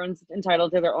 everyone's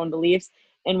entitled to their own beliefs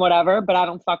and whatever, but I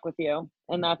don't fuck with you.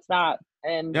 And that's that.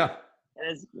 And yeah,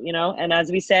 as and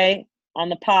as we say on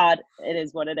the pod, it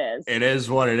is what it is. It is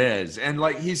what it is. And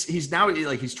like, he's now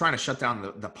like, he's trying to shut down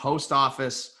the post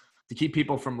office to keep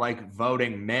people from like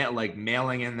voting,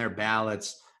 mailing in their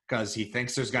ballots, because he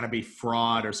thinks there's going to be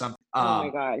fraud or something. Oh my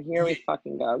God, here we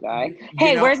fucking go, guy.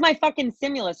 Hey, where's my fucking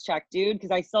stimulus check, dude?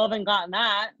 Because I still haven't gotten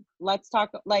that. Let's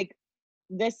talk like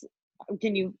this.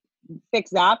 Can you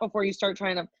fix that before you start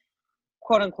trying to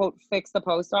quote unquote fix the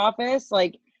post office?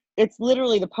 Like, it's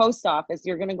literally the post office.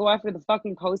 You're going to go after the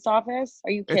fucking post office?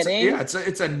 Are you kidding?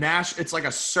 It's like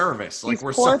a service. Like,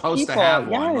 we're supposed to have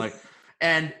one. Like,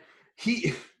 and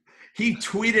he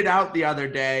tweeted out the other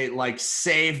day, like,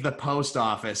 save the post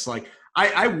office. Like,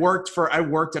 I worked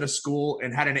at a school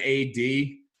and had an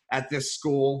AD at this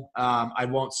school. I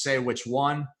won't say which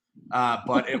one,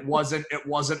 but it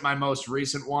wasn't my most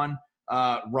recent one.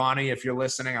 Ronnie, if you're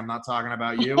listening, I'm not talking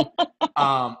about you.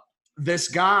 This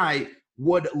guy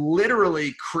would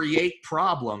literally create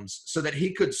problems so that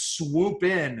he could swoop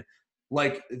in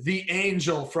like the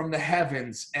angel from the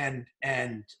heavens and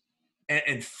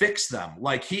fix them.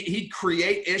 Like he'd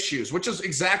create issues, which is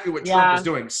exactly what Trump is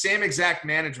doing. Same exact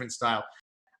management style.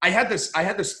 I had this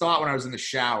thought when I was in the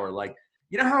shower. Like,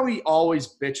 you know how he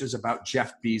always bitches about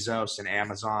Jeff Bezos and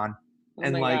Amazon?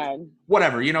 And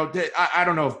whatever, I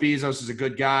don't know if Bezos is a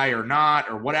good guy or not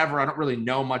or whatever. I don't really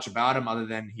know much about him other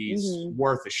than he's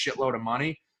worth a shitload of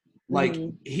money. Like,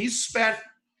 he's spent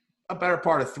a better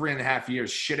part of 3.5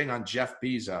 years shitting on Jeff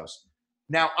Bezos.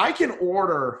 Now, I can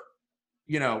order,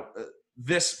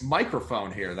 this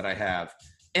microphone here that I have,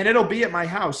 and it'll be at my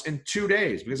house in 2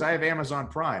 days because I have Amazon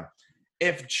Prime.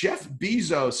 If Jeff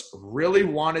Bezos really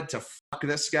wanted to fuck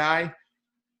this guy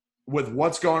with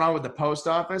what's going on with the post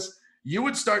office, you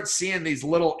would start seeing these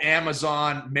little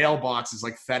Amazon mailboxes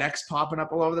like FedEx popping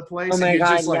up all over the place. Oh my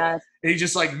God, yes. And he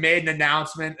just like made an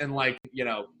announcement in like,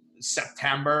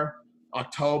 September,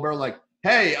 October, like,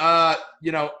 hey,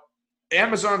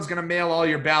 Amazon's going to mail all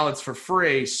your ballots for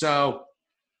free. So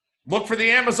look for the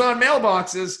Amazon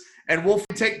mailboxes and we'll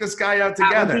take this guy out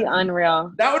together. That would be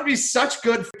unreal. That would be such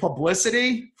good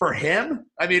publicity for him.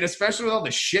 I mean, especially with all the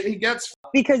shit he gets.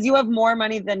 Because you have more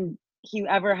money than he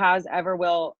ever has, ever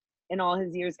will in all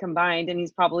his years combined. And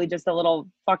he's probably just a little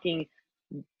fucking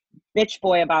bitch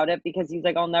boy about it because he's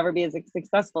like, I'll never be as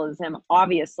successful as him.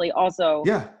 Obviously. Also,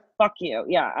 fuck you.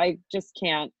 Yeah, I just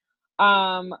can't.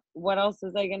 What else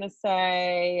was I going to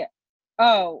say?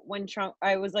 Oh, when Trump,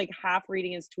 I was like half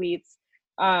reading his tweets.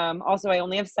 Also, I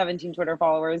only have 17 Twitter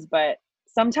followers, but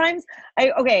sometimes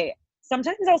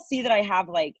I'll see that I have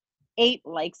like 8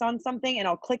 likes on something and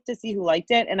I'll click to see who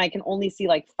liked it and I can only see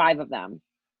like 5 of them.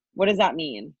 What does that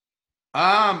mean?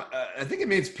 I think it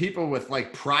means people with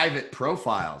like private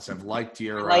profiles have liked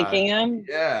your liking them.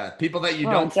 Yeah, people that you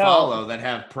don't follow that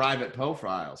have private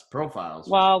profiles.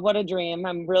 Well, what a dream!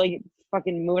 I'm really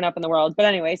fucking moving up in the world. But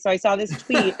anyway, so I saw this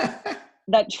tweet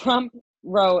that Trump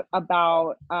wrote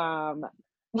about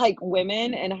like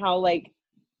women and how like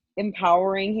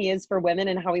empowering he is for women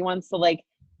and how he wants to like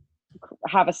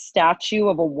have a statue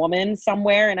of a woman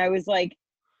somewhere. And I was like,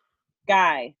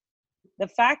 guy, the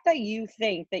fact that you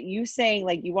think that you saying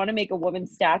like you want to make a woman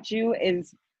statue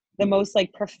is the most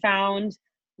like profound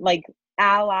like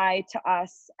ally to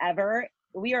us ever.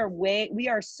 We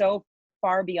are so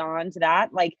far beyond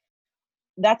that. Like,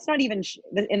 that's not even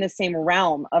in the same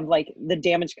realm of like the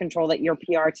damage control that your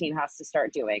PR team has to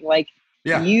start doing. Like,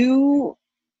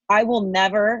 I will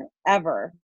never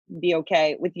ever be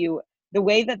okay with you. The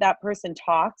way that person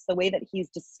talks, the way that he's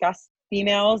discussed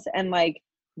females and like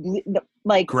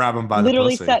grab him by the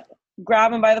pussy.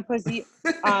 Grab him by the pussy,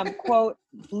 quote,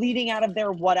 bleeding out of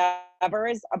their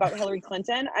whatevers about Hillary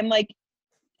Clinton. I'm like,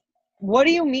 what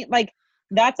do you mean? Like,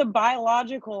 that's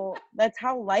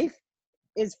how life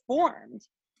is formed.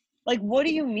 Like, what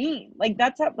do you mean? Like,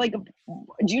 that's how, like,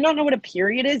 do you not know what a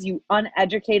period is, you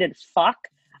uneducated fuck?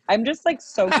 I'm just like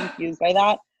so confused by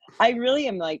that. I really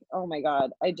am like, oh my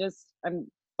God. I'm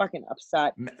fucking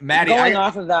upset. Maddie,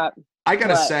 off of that. I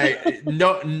gotta say,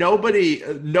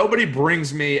 nobody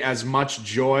brings me as much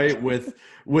joy with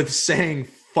saying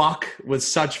fuck with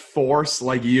such force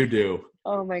like you do.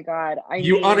 Oh my God.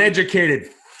 Uneducated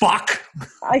fuck.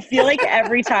 I feel like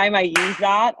every time I use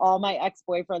that, all my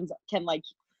ex-boyfriends can like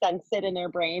sense it in their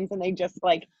brains and they just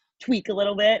like tweak a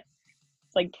little bit.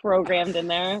 It's like programmed in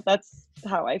there. That's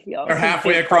how I feel. They're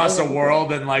halfway across the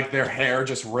world and like their hair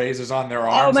just raises on their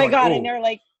arms. Oh my like, God. ooh. And they're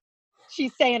like,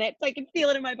 she's saying it. So I can feel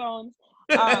it in my bones.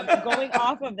 Going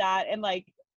off of that and like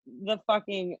the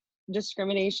fucking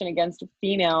discrimination against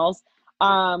females.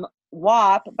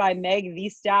 WAP by Meg Thee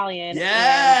Stallion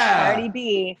and Cardi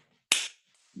B.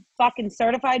 Fucking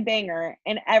certified banger.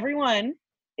 And everyone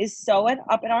is so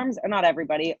up in arms. Or not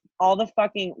everybody. All the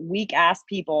fucking weak ass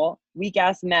people, weak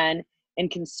ass men, and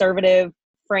conservative,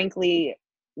 frankly,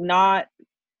 not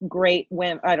great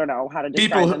women. I don't know how to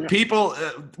describe them. People,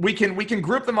 we can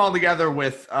group them all together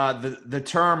with the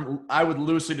term I would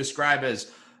loosely describe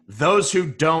as those who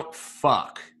don't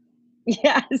fuck.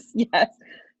 Yes.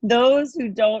 Those who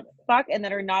don't fuck and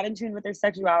that are not in tune with their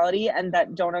sexuality and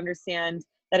that don't understand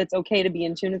that it's okay to be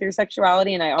in tune with your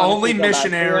sexuality. And I only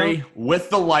missionary with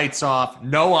the lights off,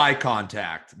 no eye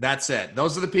contact. That's it.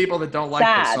 Those are the people that don't like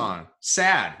the song.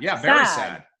 Sad. Yeah, very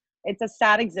sad. It's a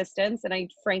sad existence. And I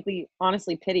frankly,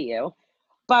 honestly pity you.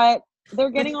 But they're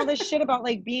getting all this shit about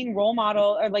like being role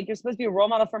model or like you're supposed to be a role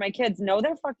model for my kids. No,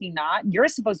 they're fucking not. You're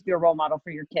supposed to be a role model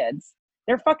for your kids.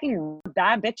 They're fucking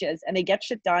bad bitches and they get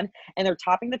shit done and they're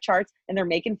topping the charts and they're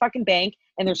making fucking bank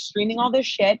and they're streaming all this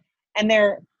shit and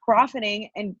they're profiting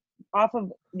and off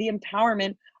of the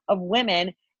empowerment of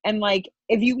women. And like,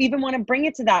 if you even want to bring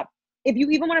it to that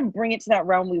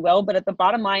realm, we will. But at the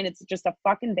bottom line, it's just a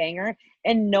fucking banger.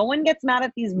 And no one gets mad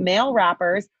at these male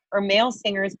rappers or male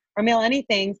singers or male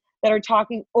anythings that are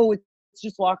talking, oh, it's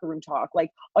just locker room talk. Like,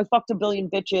 I fucked a billion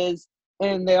bitches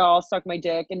and they all suck my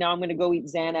dick and now I'm going to go eat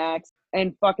Xanax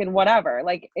and fucking whatever.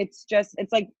 Like, it's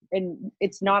like, and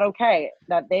it's not okay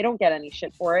that they don't get any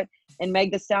shit for it. And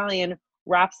Meg Thee Stallion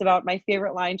raps about my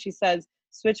favorite line. She says,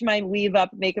 switch my weave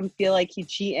up, make him feel like he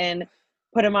cheating,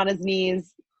 put him on his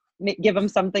knees, give him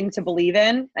something to believe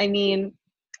in. I mean,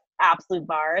 absolute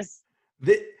bars.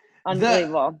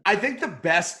 Unbelievable. I think the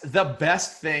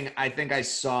best thing I think I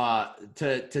saw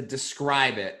to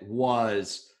describe it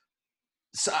was,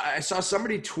 I saw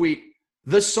somebody tweet,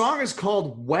 the song is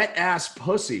called Wet Ass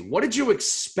Pussy. What did you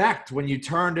expect when you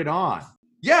turned it on?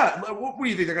 Yeah, what do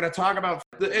you think they're going to talk about?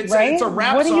 It's a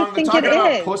rap song. They're talking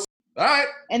about pussy. All right.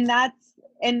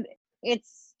 And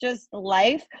it's just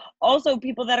life. Also,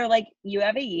 people that are like, you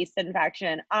have a yeast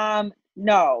infection.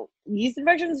 No, yeast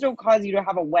infections don't cause you to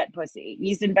have a wet pussy.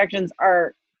 Yeast infections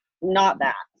are not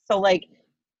that. So like,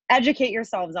 educate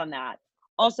yourselves on that.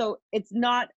 Also, it's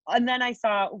not. And then I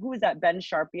saw, who was that? Ben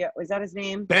Shapiro. Was that his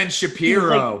name? Ben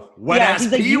Shapiro. Like, wet ass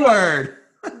P word.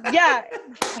 Yeah,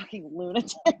 fucking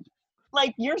lunatic.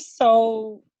 Like, you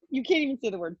can't even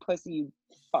say the word pussy, you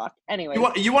fuck. Anyway.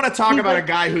 You want to talk about a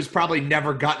guy who's probably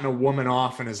never gotten a woman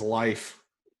off in his life.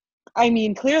 I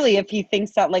mean, clearly, if he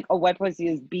thinks that, like, a wet pussy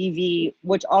is BV,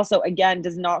 which also, again,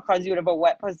 does not cause you to have a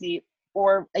wet pussy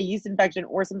or a yeast infection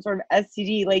or some sort of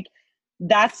STD, like,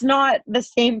 that's not the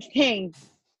same thing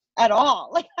at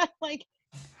all. Like,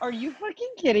 are you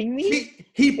fucking kidding me?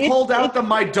 He pulled out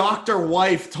my doctor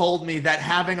wife told me that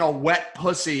having a wet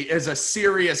pussy is a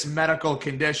serious medical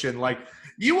condition. Like,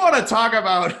 you want to talk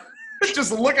about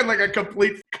just looking like a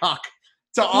complete cock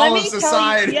to all of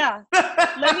society.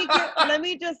 Let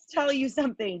me just tell you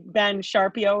something, Ben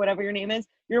Shapiro, whatever your name is.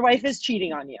 Your wife is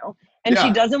cheating on you. And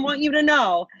she doesn't want you to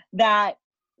know that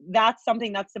that's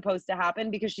something that's supposed to happen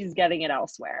because she's getting it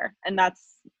elsewhere. And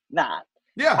that's that.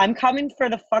 Yeah. I'm coming for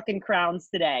the fucking crowns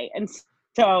today. And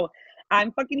so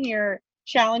I'm fucking here.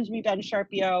 Challenge me, Ben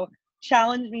Shapiro.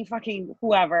 Challenge me, fucking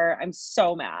whoever. I'm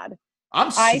so mad.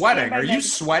 I'm sweating. Are you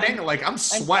sweating? I'm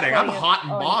sweating. I'm hot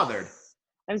and bothered.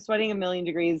 I'm sweating 1,000,000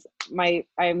 degrees.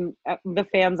 I'm the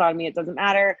fans on me. It doesn't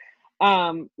matter.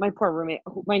 My poor roommate,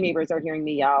 my neighbors are hearing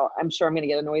me yell. I'm sure I'm going to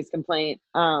get a noise complaint.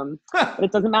 But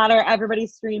it doesn't matter. Everybody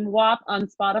stream WAP on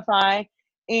Spotify.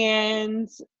 And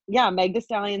yeah, Meg Thee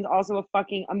Stallion's also a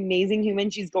fucking amazing human.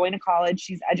 She's going to college.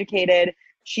 She's educated.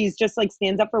 She's just like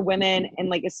stands up for women and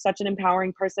like is such an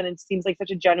empowering person and seems like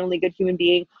such a genuinely good human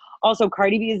being. Also,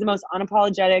 Cardi B is the most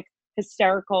unapologetic,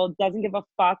 hysterical, doesn't give a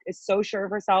fuck, is so sure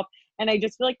of herself. And I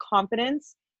just feel like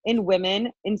confidence in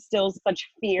women instills such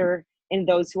fear in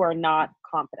those who are not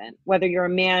confident, whether you're a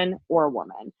man or a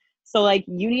woman. So like,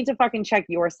 you need to fucking check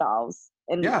yourselves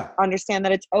and understand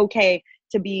that it's okay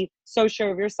to be so sure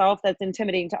of yourself that's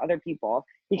intimidating to other people.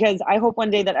 Because I hope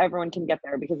one day that everyone can get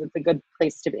there because it's a good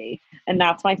place to be. And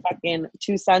that's my fucking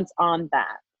 2 cents on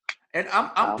that. And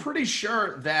I'm pretty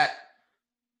sure that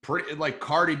like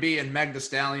Cardi B and Meg Thee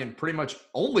Stallion pretty much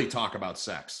only talk about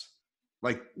sex.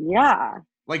 Like, yeah.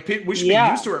 Like, we should be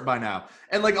used to it by now.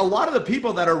 And like, a lot of the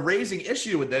people that are raising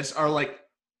issue with this are like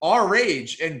our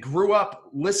age and grew up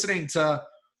listening to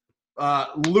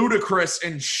Ludacris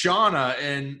and Shauna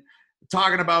and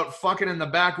talking about fucking in the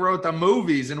back row at the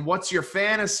movies and What's Your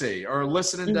Fantasy, or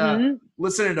listening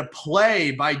to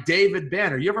Play by David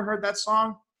Banner. You ever heard that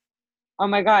song? Oh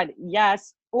my God,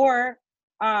 yes. Or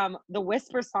the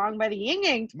Whisper song by the Ying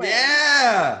Yang Twins.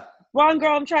 Yeah. Wrong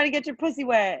girl, I'm trying to get your pussy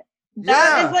wet.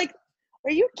 That is like,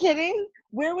 are you kidding?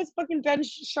 Where was fucking Ben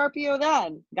Sharpio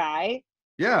then, guy?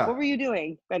 Yeah. What were you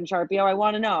doing, Ben Sharpio? I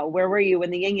want to know. Where were you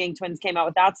when the Ying Yang Twins came out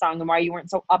with that song, and why you weren't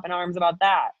so up in arms about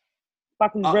that?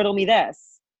 Fucking riddle me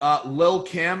this. Lil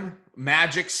Kim,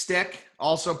 Magic Stick,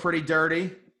 also pretty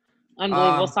dirty.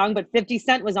 Unbelievable song, but 50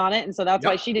 Cent was on it, and so that's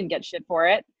why she didn't get shit for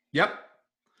it. Yep.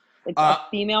 It's a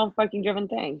female fucking driven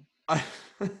thing.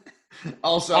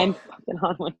 Also,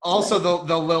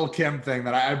 the Lil Kim thing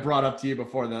that I brought up to you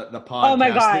before the podcast. Oh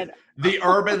my God. The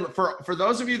urban, for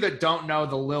those of you that don't know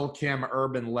the Lil Kim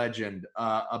urban legend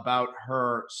about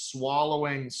her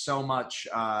swallowing so much,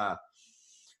 how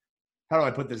do I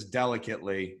put this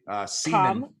delicately?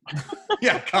 Semen.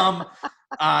 Yeah, cum.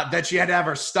 That she had to have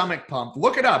her stomach pumped.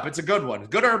 Look it up. It's a good one.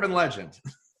 Good urban legend.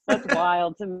 That's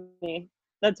wild to me.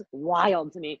 That's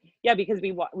wild to me. Yeah, because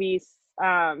we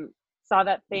saw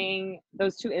that thing,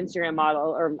 those two Instagram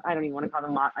model, or I don't even want to call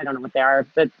them, I don't know what they are,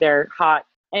 but they're hot,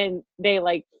 and they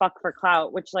like fuck for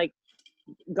clout, which like,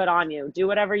 good on you. Do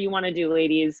whatever you want to do,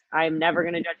 ladies. I'm never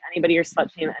going to judge anybody or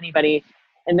slut shame anybody.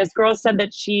 And this girl said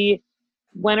that she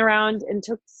went around and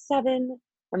took 7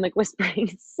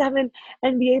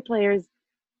 NBA players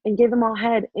and gave them all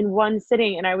head in one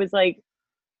sitting. And I was like,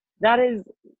 that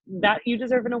you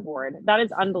deserve an award. That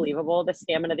is unbelievable. The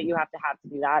stamina that you have to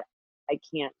do that. I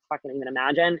can't fucking even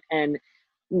imagine. And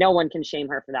no one can shame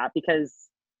her for that, because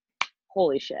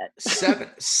holy shit.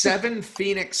 7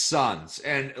 Phoenix Suns.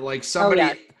 And like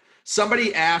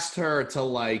somebody asked her to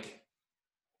like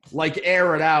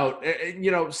air it out.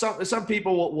 You know, some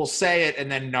people will say it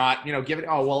and then not, give it.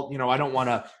 Oh, well, I don't want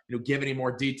to, give any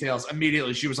more details.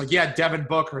 Immediately she was like, yeah, Devin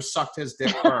Booker sucked his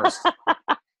dick first.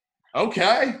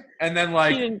 Okay. And then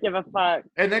like, she didn't give a fuck.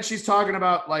 And then she's talking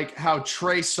about like how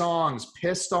Trey Songz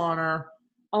pissed on her.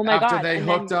 Oh my God. After they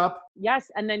hooked up.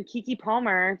 Yes. And then Keke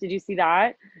Palmer, did you see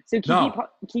that? So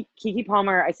Keke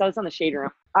Palmer, I saw this on the Shade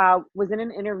Room, was in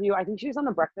an interview. I think she was on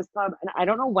the Breakfast Club, and I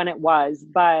don't know when it was,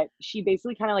 but she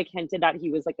basically kind of like hinted that he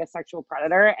was like a sexual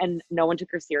predator, and no one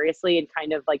took her seriously and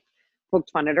kind of like poked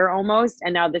fun at her almost.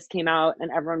 And now this came out and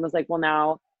everyone was like, well,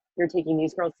 now you're taking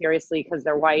these girls seriously because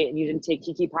they're white, and you didn't take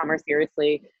Keke Palmer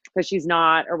seriously because she's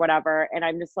not, or whatever. And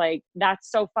I'm just like, that's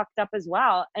so fucked up as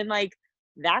well. And like,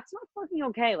 that's not fucking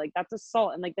okay. Like, that's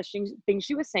assault. And like the thing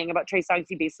she was saying about Trey Songz,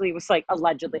 he basically was like,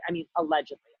 allegedly.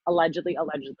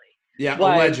 Yeah,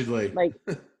 was, allegedly. Like,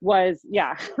 was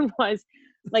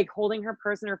like holding her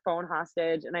person or phone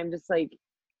hostage. And I'm just like,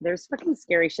 there's fucking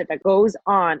scary shit that goes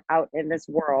on out in this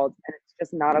world, and it's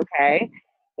just not okay.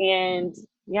 And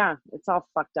yeah, it's all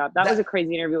fucked up. That was a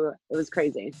crazy interview. It was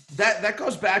crazy. That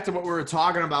goes back to what we were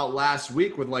talking about last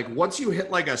week with like, once you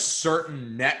hit like a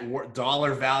certain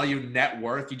dollar value net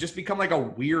worth, you just become like a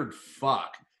weird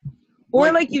fuck.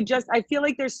 Or like I feel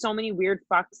like there's so many weird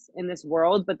fucks in this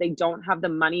world, but they don't have the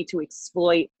money to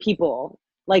exploit people.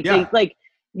 Like there's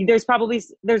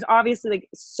obviously like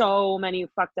so many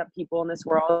fucked up people in this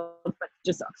world, but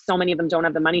just so many of them don't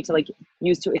have the money to like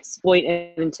use to exploit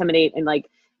and intimidate and like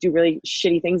do really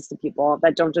shitty things to people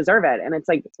that don't deserve it. And it's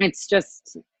like, it's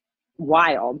just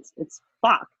wild. It's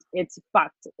fucked.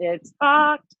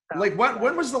 Like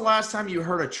when was the last time you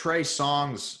heard a Trey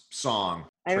Songz song?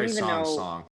 I don't even know.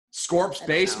 Song. Scorp's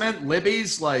Basement,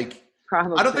 Libby's, like,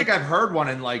 probably. I don't think I've heard one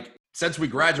in like, since we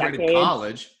graduated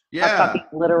college. Yeah. A fucking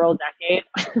literal decade.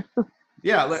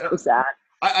 Yeah. So sad.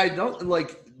 I don't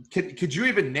like, could you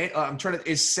even name, I'm trying to,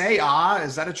 is Say Ah,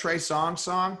 is that a Trey Songz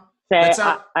song?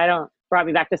 I don't, brought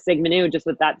me back to Sig Manu just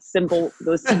with those simple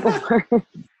words.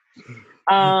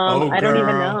 I don't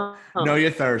even know. Know you're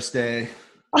thirsty.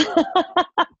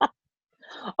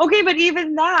 Okay, but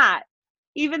even that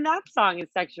song is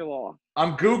sexual.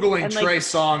 I'm Googling and Trey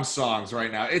Songz songs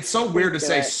right now. It's so weird to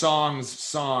say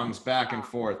songs back and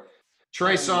forth.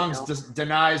 Trey Songz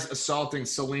denies assaulting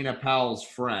Selena Powell's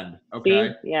friend. Okay.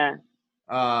 See? Yeah.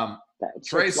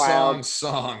 Trey Songz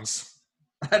songs.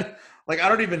 Like, I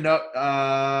don't even know.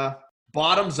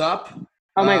 Bottoms Up.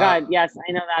 Oh my God. Yes.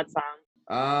 I know that song.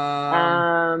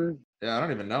 Yeah, I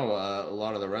don't even know a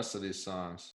lot of the rest of these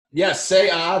songs. Yeah, Say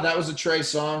Ah, that was a Trey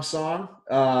Songz song.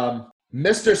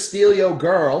 Mr. Steal Your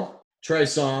Girl, Trey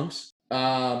Songz.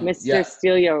 Mr.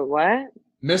 Steal Your what?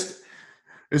 It's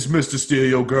Mr. Steal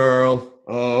Your Girl.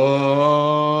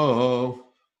 Oh.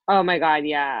 Oh my God,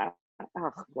 yeah.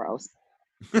 Oh, gross.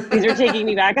 These are taking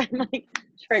me back. I'm like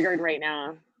triggered right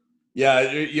now.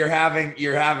 Yeah, you're having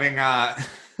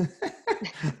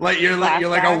like you're like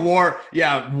a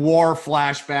Flashbacks. war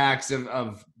flashbacks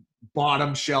of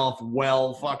bottom shelf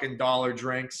fucking dollar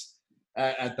drinks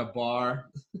at the bar.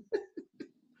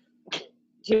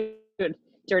 Dude,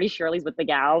 Dirty Shirley's with the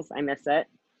gals. I miss it.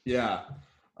 Yeah.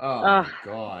 Oh Uh, my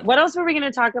God. what else were we going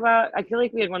to talk about? I feel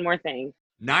like we had one more thing.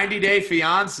 90 Day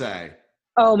Fiance.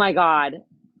 Oh my God.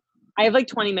 I have like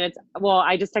 20 minutes. Well,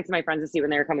 I just texted my friends to see when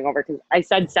they were coming over because I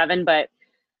said 7, but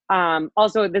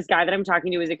also this guy that I'm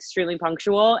talking to is extremely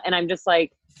punctual. And I'm just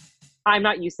like, I'm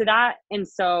not used to that. And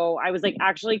so I was like,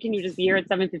 actually, can you just be here at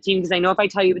 7:15? Because I know if I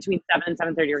tell you between 7 and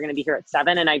 7:30, you're going to be here at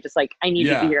 7. And I just like, I need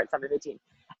you to be here at 7:15.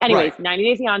 Anyways, Right. 90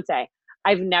 Day Fiance.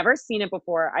 I've never seen it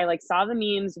before. I like saw the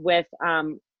memes with,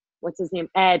 what's his name?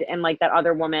 Ed and like that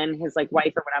other woman, his like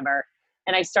wife or whatever.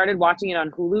 And I started watching it on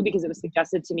Hulu because it was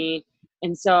suggested to me.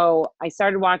 And so I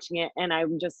started watching it and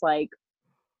I'm just like,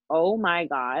 oh my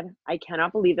God, I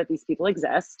cannot believe that these people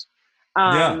exist.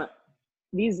 Yeah.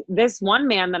 This one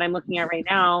man that I'm looking at right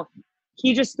now,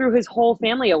 he just threw his whole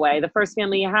family away. The first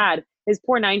family he had, his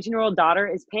poor 19-year-old daughter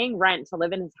is paying rent to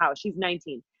live in his house. She's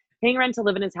 19, paying rent to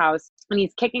live in his house, and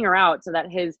he's kicking her out so that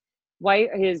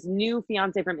his new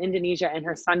fiance from Indonesia and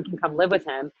her son can come live with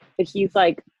him. But he's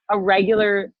like a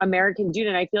regular American dude,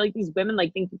 and I feel like these women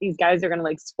like think that these guys are gonna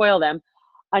like spoil them.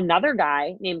 Another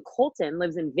guy named Colton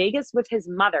lives in Vegas with his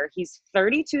mother. He's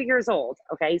 32 years old.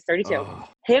 Okay, he's 32. Oh.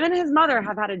 Him and his mother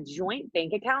have had a joint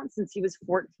bank account since he was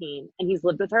 14, and he's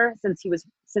lived with her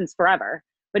since forever.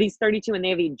 But he's 32, and they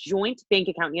have a joint bank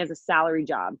account. And he has a salary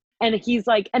job, and he's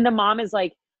like, and the mom is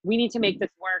like, we need to make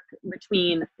this work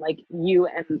between like you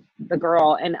and the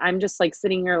girl. And I'm just like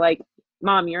sitting here like,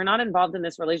 Mom, you're not involved in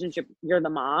this relationship. You're the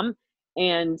mom,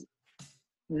 and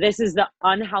this is the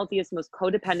unhealthiest, most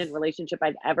codependent relationship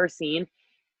I've ever seen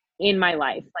in my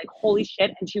life. Like, holy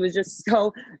shit. And she was just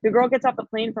the girl gets off the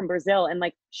plane from Brazil and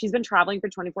like, she's been traveling for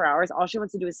 24 hours. All she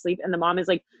wants to do is sleep. And the mom is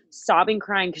like sobbing,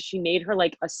 crying because she made her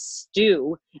like a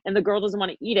stew and the girl doesn't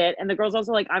want to eat it. And the girl's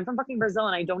also like, I'm from fucking Brazil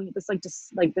and I don't eat this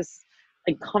like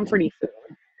comforty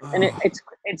food. And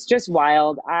it's just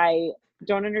wild. I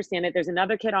don't understand it. There's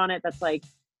another kid on it that's like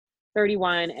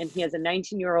 31 and he has a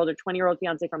 19-year-old or 20-year-old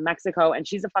fiance from Mexico and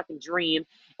she's a fucking dream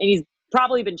and he's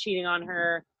probably been cheating on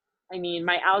her. I mean,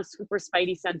 my Alex Cooper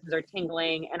spidey senses are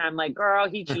tingling and I'm like, girl,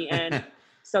 he cheating.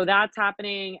 So that's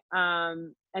happening.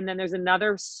 And then there's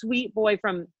another sweet boy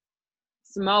from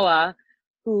Samoa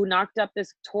who knocked up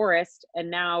this tourist and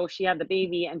now she had the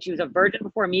baby and she was a virgin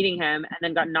before meeting him and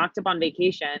then got knocked up on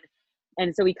vacation.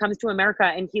 And so he comes to America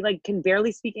and he like can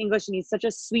barely speak English and he's such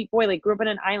a sweet boy, like grew up in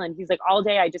an island. He's like, all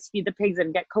day I just feed the pigs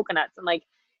and get coconuts. And like,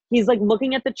 he's like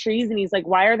looking at the trees and he's like,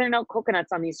 why are there no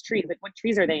coconuts on these trees? Like, what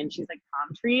trees are they? And she's like,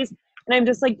 palm trees. And I'm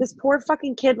just like, this poor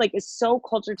fucking kid like is so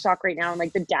culture shock right now. And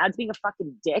like the dad's being a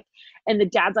fucking dick. And the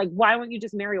dad's like, why won't you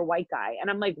just marry a white guy? And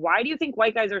I'm like, why do you think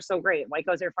white guys are so great? White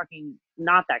guys are fucking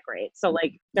not that great. So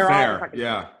like, they're Fair, all fucking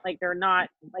yeah. like, they're not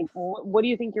like, what do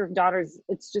you think your daughter's,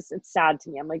 it's sad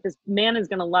to me. I'm like, this man is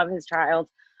going to love his child.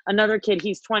 Another kid,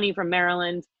 he's 20 from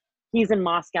Maryland. He's in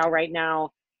Moscow right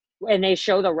now. And they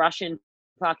show the Russian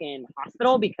fucking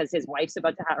hospital because his wife's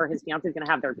about to have, or his fiance is going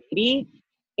to have their baby.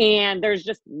 And there's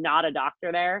just not a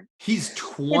doctor there. He's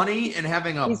 20 and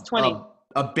having he's 20.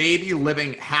 a baby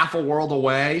living half a world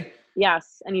away.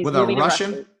 Yes. And he's with a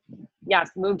Russian?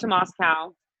 Yes. Moved to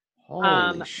Moscow.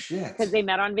 Holy shit. Because they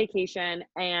met on vacation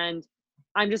and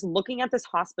I'm just looking at this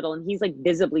hospital and he's like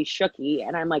visibly shooky.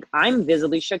 And I'm like, I'm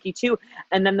visibly shooky too.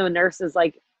 And then the nurse is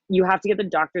like, you have to get the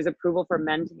doctor's approval for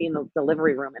men to be in the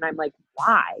delivery room. And I'm like,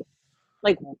 why?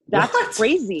 Like, that's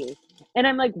crazy. And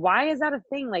I'm like, why is that a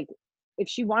thing? Like, if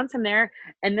she wants him there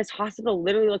and this hospital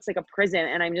literally looks like a prison.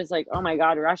 And I'm just like, oh my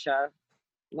God, Russia.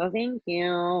 No, thank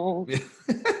you.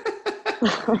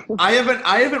 I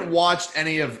haven't watched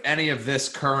any of this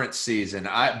current season.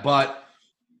 But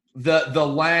the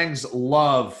Langs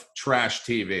love trash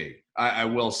TV. I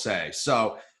will say.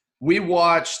 So we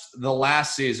watched the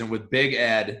last season with Big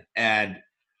Ed, and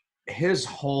his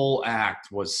whole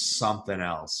act was something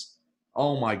else.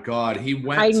 Oh my God, he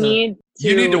went.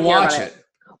 You need to watch it.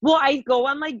 Well, I go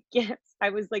on like GIFs. I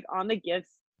was like on the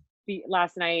GIFs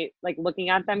last night, like looking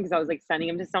at them because I was like sending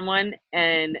them to someone,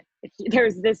 and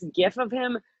there's this GIF of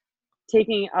him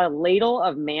taking a ladle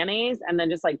of mayonnaise and then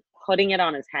just like putting it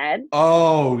on his head.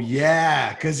 Oh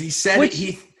yeah, because he said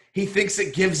he thinks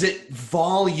it gives it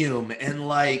volume and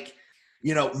like,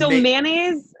 you know. So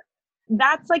mayonnaise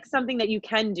that's like something that you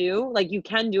can do. Like you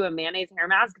can do a mayonnaise hair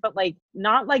mask, but like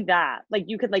not like that. Like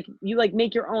you could like you like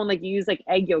make your own, like you use like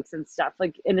egg yolks and stuff.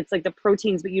 Like and it's like the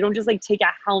proteins, but you don't just like take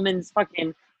a Hellman's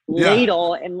fucking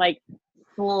ladle and like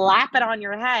slap it on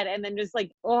your head and then just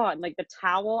like and like the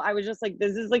towel. I was just like,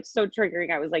 this is like so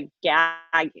triggering. I was like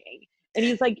gagging. And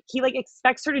he like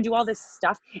expects her to do all this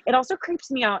stuff. It also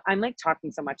creeps me out. I'm like talking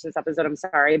so much this episode. I'm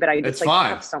sorry, but I just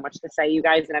have so much to say, you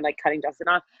guys, and I'm like cutting Justin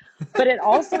off. But it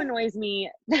also annoys me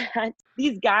that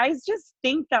these guys just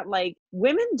think that like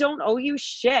women don't owe you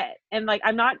shit. And like,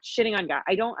 I'm not shitting on guys.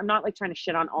 I'm not like trying to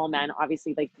shit on all men.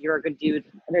 Obviously, like you're a good dude.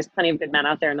 There's plenty of good men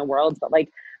out there in the world. But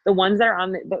like the ones that are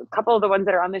on the couple of the ones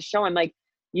that are on this show, I'm like,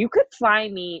 you could fly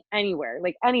me anywhere,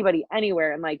 like anybody,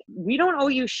 anywhere. And like, we don't owe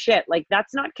you shit. Like,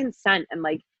 that's not consent. And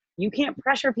like, you can't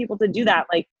pressure people to do that.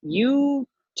 Like, you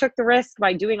took the risk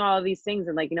by doing all of these things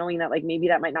and like knowing that like maybe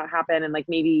that might not happen. And like,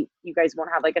 maybe you guys won't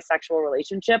have like a sexual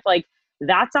relationship. Like,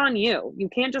 that's on you. You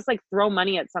can't just like throw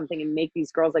money at something and make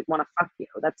these girls like want to fuck you.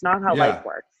 That's not how life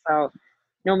works. So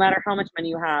no matter how much money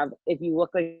you have, if you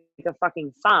look like a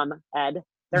fucking thumb, Ed,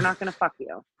 they're not going to fuck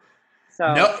you.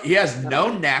 So no, he has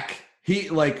no neck. He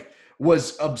like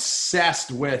was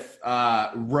obsessed with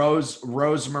Rosemarie's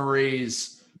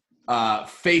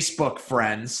Facebook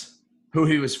friends, who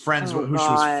he was friends with, who she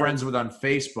was friends with on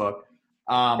Facebook.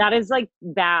 That is like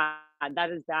bad. That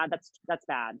is bad. That's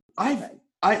bad.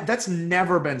 That's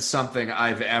never been something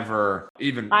I've ever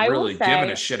even really given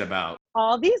a shit about.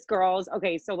 All these girls,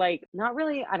 okay, so like not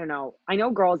really, I don't know. I know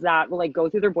girls that will like go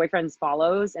through their boyfriend's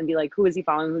follows and be like, who is he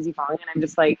following? Who's he following? And I'm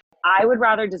just like, I would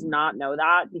rather just not know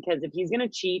that, because if he's going to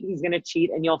cheat, he's going to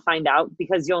cheat and you'll find out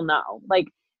because you'll know. Like,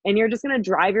 and you're just going to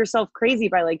drive yourself crazy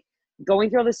by like going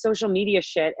through all this social media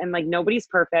shit, and like nobody's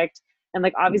perfect. And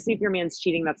like, obviously if your man's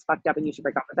cheating, that's fucked up and you should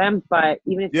break up with him. But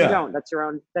even if you don't, that's your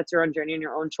own journey and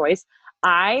your own choice.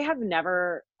 I haven't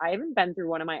been through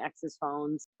one of my ex's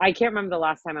phones. I can't remember the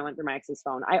last time I went through my ex's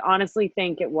phone. I honestly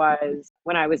think it was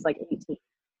when I was like 18,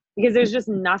 because there's just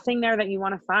nothing there that you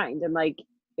want to find. And like,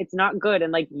 it's not good.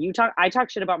 And like I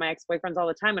talk shit about my ex-boyfriends all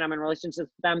the time and I'm in relationships with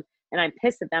them and I'm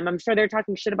pissed at them. I'm sure they're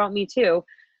talking shit about me too.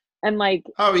 And like,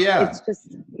 oh yeah, it's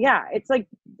just, it's like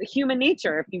human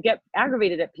nature. If you get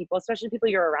aggravated at people, especially people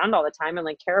you're around all the time and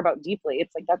like care about deeply,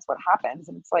 it's like, that's what happens.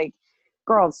 And it's like,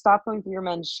 girls, stop going through your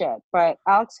men's shit. But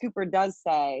Alex Cooper does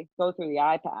say, go through the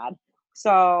iPad.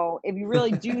 So if you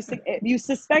really do, if you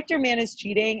suspect your man is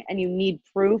cheating and you need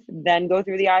proof, then go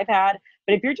through the iPad.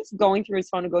 But if you're just going through his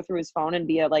phone to go through his phone and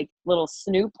be a like little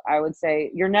snoop, I would say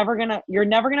you're never gonna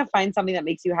find something that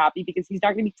makes you happy, because he's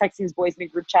not gonna be texting his boys in a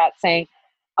group chat saying,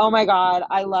 oh my God,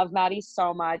 I love Maddie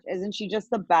so much. Isn't she just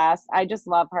the best? I just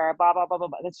love her. Blah, blah, blah, blah,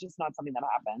 blah. That's just not something that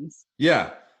happens.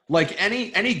 Yeah. Like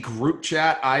any group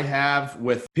chat I have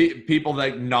with people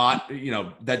that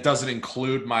that doesn't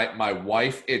include my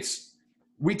wife,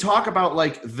 we talk about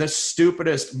like the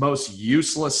stupidest, most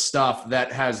useless stuff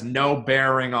that has no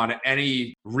bearing on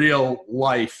any real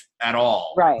life at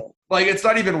all. Right. Like, it's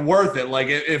not even worth it. Like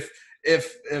if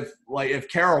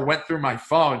Carol went through my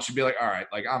phone, she'd be like, all right,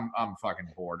 like I'm fucking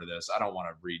bored of this. I don't want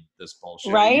to read this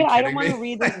bullshit. Right? I don't want to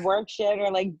read this work shit or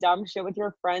like dumb shit with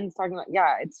your friends talking about,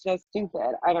 it's just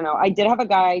stupid. I don't know. I did have a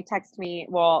guy text me,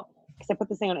 because I put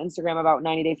this thing on Instagram about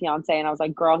 90 Day Fiance, and I was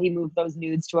like, girl, he moved those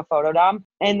nudes to a photo dump.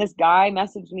 And this guy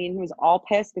messaged me and he was all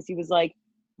pissed because he was like,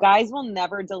 guys will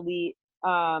never delete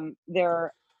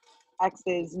their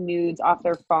ex's nudes off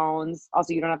their phones.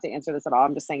 Also, you don't have to answer this at all.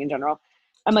 I'm just saying in general.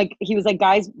 I'm like, he was like,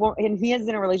 guys, and he is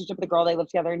in a relationship with a girl, they live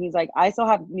together, and he's like, I still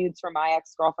have nudes from my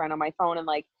ex-girlfriend on my phone, and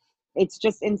like, it's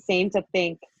just insane to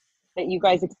think that you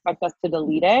guys expect us to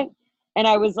delete it. And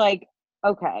I was like,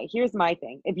 okay, here's my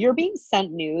thing. If you're being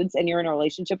sent nudes and you're in a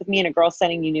relationship with me and a girl's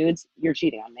sending you nudes, you're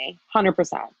cheating on me,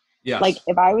 100%. Yes. Like,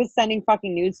 if I was sending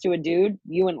fucking nudes to a dude,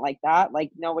 you wouldn't like that.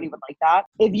 Like, nobody would like that.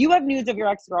 If you have nudes of your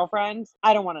ex-girlfriend,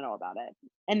 I don't want to know about it.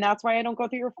 And that's why I don't go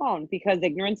through your phone, because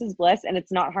ignorance is bliss and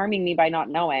it's not harming me by not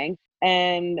knowing.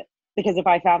 And because if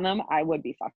I found them, I would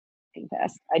be fucking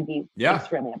pissed. I'd be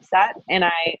extremely upset. And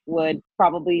I would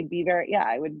probably be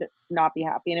I would not be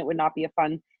happy, and it would not be a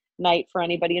fun night for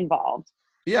anybody involved.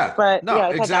 Yeah. But no, I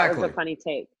thought exactly. that was a funny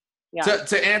take. Yeah.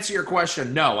 To answer your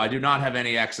question, no, I do not have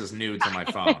any ex's nudes on my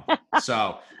phone.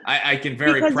 So I can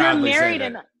very because proudly you're married say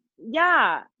that.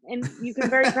 and you can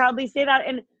very proudly say that.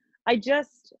 And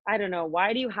I don't know.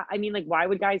 Why do you I mean, like, why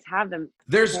would guys have them?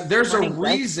 There's a Like this?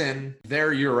 reason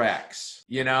they're your ex,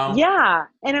 you know? Yeah.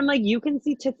 And I'm like, you can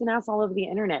see tits and ass all over the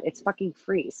internet. It's fucking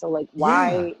free. So like, Yeah.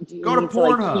 why do you Go to need to like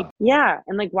keep, Pornhub. yeah.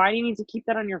 And like, why do you need to keep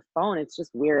that on your phone? It's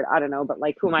just weird. I don't know. But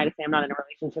like, who am I to say? I'm not in a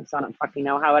relationship, so I don't fucking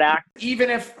know how it acts.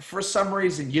 Even if for some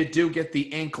reason you do get the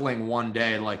inkling one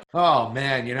day, like, oh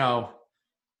man, you know,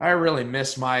 I really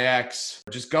miss my ex.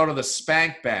 Just go to the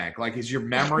spank bank. Like, is your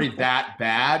memory that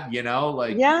bad? You know,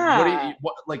 like, Yeah.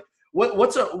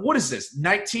 what is this?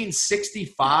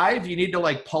 1965? You need to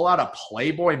like pull out a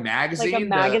Playboy Like a magazine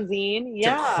magazine. to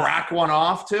Yeah. crack one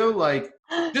off to? Like,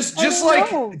 just I don't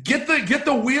like know. get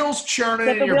the wheels churning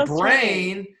Get in the your wheels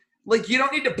brain. Like, you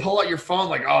don't need to pull out your phone.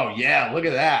 Like, oh yeah, look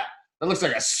at that. That looks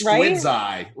like a squid's Right?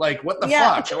 eye. Like, what the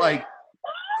Yeah. fuck? Like.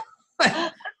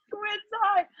 Squid's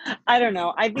eye. I don't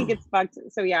know. I think it's fucked.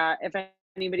 So yeah, if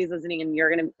anybody's listening and you're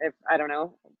gonna, if I don't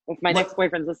know, if my Like, next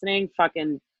boyfriend's listening,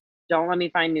 fucking don't let me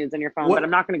find nudes on your phone. what? But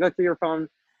I'm not gonna go through your phone.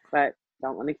 But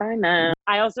don't let me find them.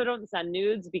 I also don't send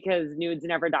nudes because nudes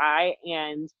never die,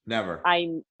 and Never.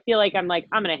 I feel like I'm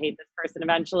gonna hate this person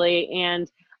eventually,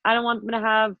 and I don't want them to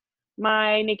have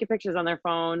my naked pictures on their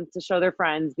phone to show their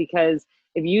friends, because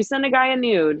if you send a guy a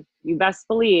nude, you best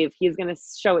believe he's gonna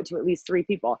show it to at least 3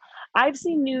 people. I've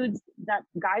seen nudes that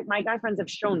my guy friends have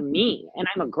shown me, and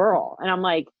I'm a girl, and I'm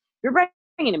like, you're bragging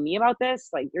to me about this?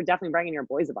 Like, you're definitely bragging to your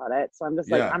boys about it. So I'm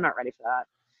just like, Yeah. I'm not ready for that.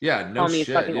 Yeah. No Call me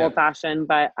shit. fucking Yeah. old fashioned,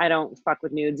 but I don't fuck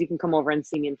with nudes. You can come over and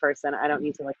see me in person. I don't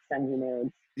need to like send you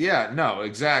nudes. Yeah, no,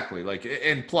 exactly. Like,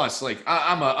 and plus, like,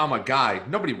 I'm a guy.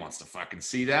 Nobody wants to fucking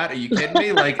see that. Are you kidding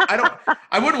me? Like,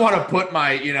 I wouldn't want to put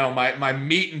my, you know, my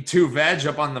meat and 2 veg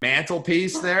up on the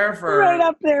mantelpiece there for. Right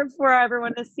up there for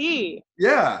everyone to see.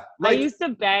 Yeah, I like, used to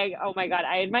beg. Oh my God.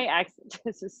 I had my ex.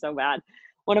 This is so bad.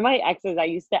 One of my exes, I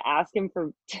used to ask him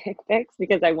for dick pics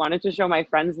because I wanted to show my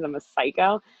friends that I'm a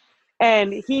psycho.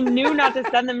 And he knew not to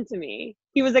send them to me.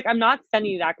 He was like, I'm not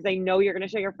sending you that because I know you're going to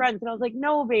show your friends. And I was like,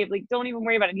 no, babe, like, don't even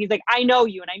worry about it. And he's like, I know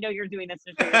you, and I know you're doing this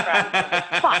to show your friends. And I'm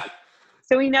like, fuck.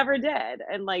 So he never did.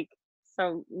 And like,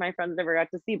 so my friends never got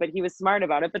to see, but he was smart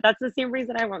about it. But that's the same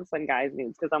reason I won't send guys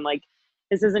nudes, because I'm like,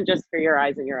 this isn't just for your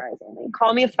eyes and your eyes only.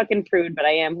 Call me a fucking prude, but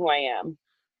I am who I am.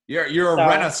 you're a So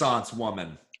Renaissance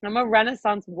woman. I'm a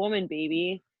Renaissance woman,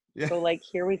 baby. Yeah. So like,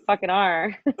 here we fucking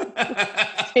are.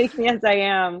 Take me as I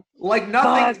am. Like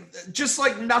nothing, just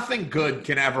like nothing good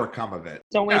can ever come of it.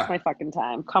 Don't waste my fucking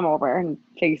time. Come over and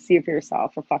see it for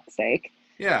yourself, for fuck's sake.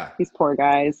 Yeah. These poor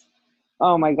guys.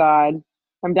 Oh my God.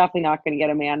 I'm definitely not going to get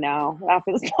a man now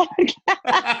after this podcast.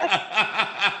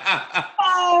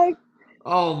 Fuck.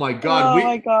 Oh my God. Oh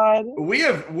my God. We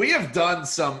have done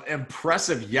some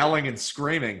impressive yelling and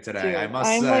screaming today, Dude, I must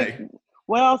say. Like,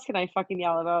 what else can I fucking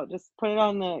yell about? Just put it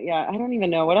on I don't even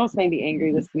know. What else made me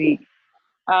angry this week?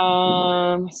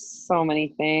 So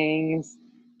many things.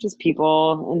 Just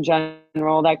people in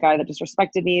general. That guy that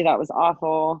disrespected me, that was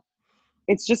awful.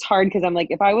 It's just hard because I'm like,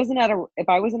 if I wasn't at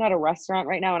a restaurant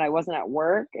right now and I wasn't at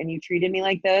work and you treated me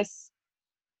like this,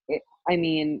 it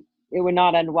would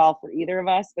not end well for either of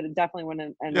us, but it definitely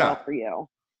wouldn't end well for you.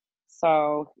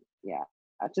 So yeah,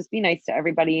 just be nice to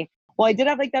everybody. Well, I did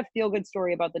have like that feel good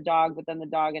story about the dog, but then the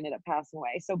dog ended up passing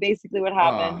away. So basically what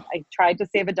happened, I tried to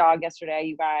save a dog yesterday,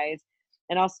 you guys,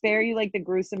 and I'll spare you like the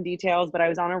gruesome details, but I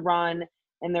was on a run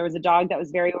and there was a dog that was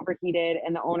very overheated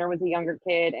and the owner was a younger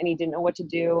kid and he didn't know what to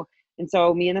do. And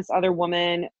so me and this other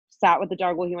woman sat with the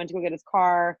dog while he went to go get his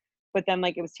car, but then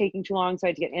like it was taking too long. So I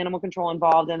had to get animal control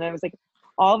involved. And then it was like,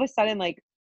 all of a sudden, like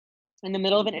in the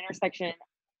middle of an intersection,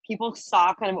 people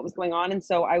saw kind of what was going on. And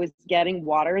so I was getting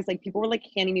waters, like people were like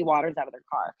handing me waters out of their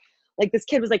car. Like this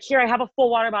kid was like, here, I have a full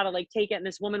water bottle, like take it. And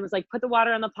this woman was like, put the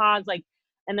water on the pods. Like,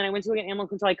 and then I went to go get animal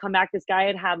control. I come back, this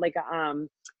guy had like a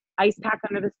ice pack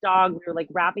under this dog. We were like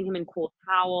wrapping him in cool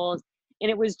towels. And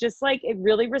it was just like, it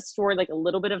really restored like a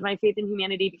little bit of my faith in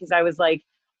humanity, because I was like,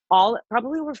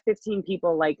 probably over 15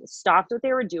 people like stopped what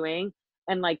they were doing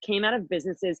and like came out of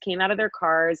businesses, came out of their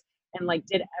cars, and like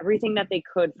did everything that they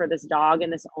could for this dog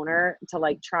and this owner to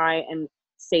like try and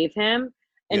save him.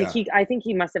 And I think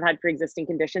he must have had pre-existing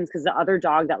conditions, because the other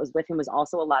dog that was with him was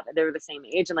also 11. They were the same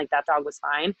age, and like that dog was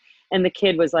fine. And the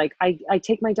kid was like, I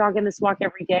take my dog in this walk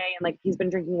every day, and like he's been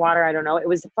drinking water. I don't know. It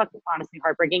was fucking honestly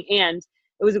heartbreaking. And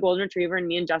it was a golden retriever, and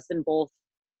me and Justin both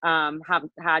have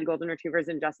had golden retrievers,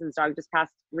 and Justin's dog just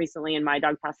passed recently and my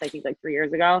dog passed I think like 3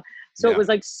 years ago. So it was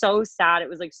like so sad. It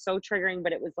was like so triggering,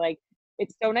 but it was like,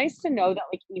 it's so nice to know that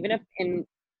like even if in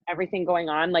everything going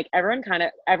on, like everyone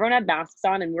had masks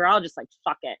on and we were all just like,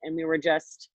 fuck it. And we were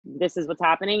just, this is what's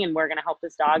happening and we're going to help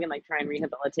this dog and like try and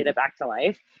rehabilitate it back to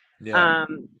life.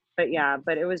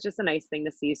 but it was just a nice thing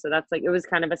to see. So that's like, it was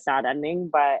kind of a sad ending,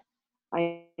 but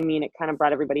I mean, it kind of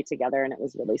brought everybody together and it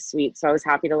was really sweet. So I was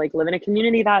happy to like live in a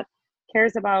community that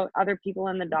cares about other people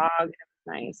and the dog. It was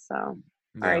nice. So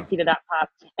Yeah. R.I.P. to that pup.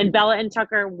 And Bella and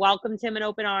Tucker welcomed him in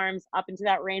open arms up into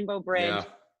that rainbow bridge. Yeah.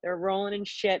 They're rolling in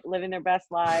shit, living their best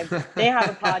lives. They have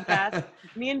a podcast.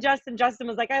 Me and Justin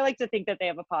was like, I like to think that they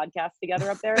have a podcast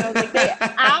together up there. And I was like, they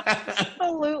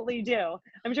absolutely do.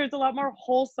 I'm sure it's a lot more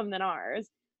wholesome than ours.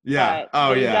 Yeah.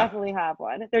 But they definitely have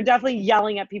one. They're definitely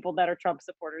yelling at people that are Trump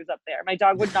supporters up there. My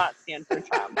dog would not stand for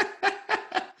Trump.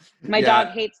 My dog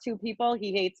hates two people.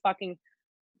 He hates fucking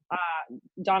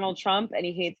Donald Trump and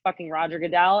he hates fucking Roger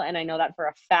Goodell. And I know that for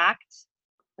a fact.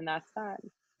 And that's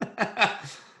that.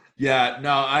 Yeah,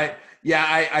 no,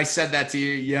 I said that to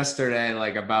you yesterday,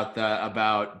 like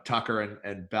about Tucker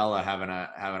and Bella having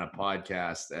a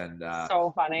podcast, and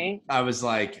so funny. I was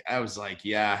like,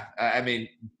 yeah. I mean,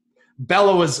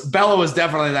 Bella was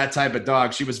definitely that type of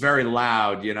dog. She was very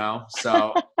loud,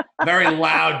 so very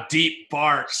loud, deep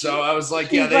bark. So I was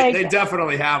like, yeah, they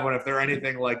definitely have one if they're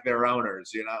anything like their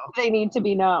owners, They need to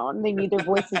be known. They need their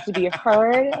voices to be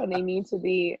heard, and they need to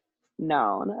be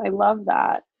known. I love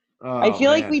that. Oh, I feel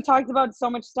like we talked about so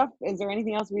much stuff. Is there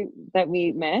anything else that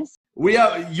we missed?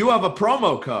 You have a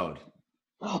promo code.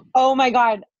 Oh my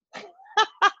God.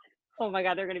 Oh my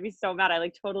God. They're going to be so mad. I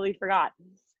like totally forgot.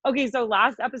 Okay. So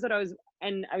last episode I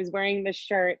was wearing this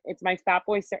shirt. It's my Fat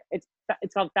Boy. It's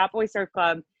called Fat Boy Surf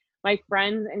Club. My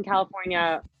friends in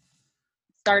California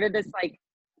started this like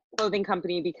clothing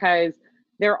company because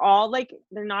they're all like,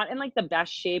 they're not in like the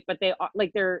best shape, but they are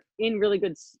like, they're in really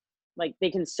good, like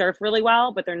they can surf really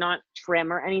well, but they're not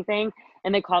trim or anything.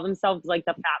 And they call themselves like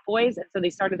the Fat Boys. And so they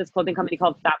started this clothing company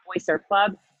called Fat Boy Surf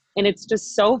Club. And it's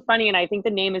just so funny. And I think the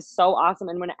name is so awesome.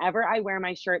 And whenever I wear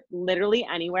my shirt, literally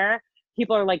anywhere,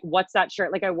 people are like, what's that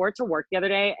shirt? Like I wore it to work the other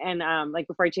day. And like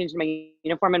before I changed my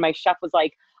uniform, and my chef was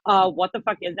like, what the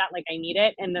fuck is that? Like I need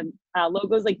it. And the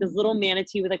logo is like this little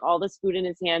manatee with like all this food in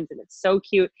his hands. And it's so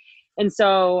cute. And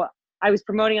so I was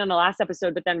promoting on the last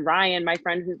episode, but then Ryan,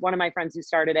 one of my friends who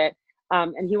started it,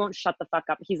 and he won't shut the fuck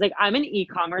up. He's like, I'm an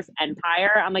e-commerce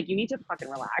empire. I'm like, you need to fucking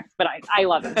relax. But I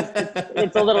love it.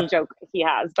 It's a little joke he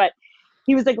has. But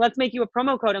he was like, let's make you a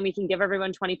promo code and we can give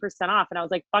everyone 20% off. And I was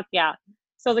like, fuck yeah.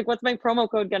 So I was like, what's my promo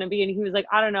code going to be? And he was like,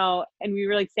 I don't know. And we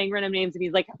were like saying random names. And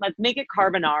he's like, let's make it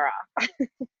carbonara.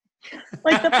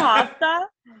 Like the pasta.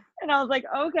 And I was like,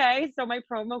 okay. So my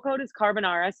promo code is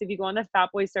carbonara. So if you go on the Fat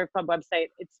Boy Surf Club website,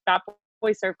 it's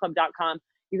fatboysurfclub.com.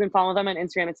 You can follow them on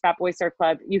Instagram. It's Fat Boy Surf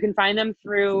Club. You can find them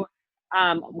through,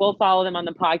 we'll follow them on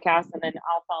the podcast and then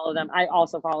I'll follow them. I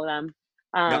also follow them.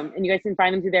 And you guys can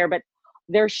find them through there, but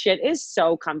their shit is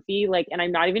so comfy. Like, and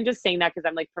I'm not even just saying that because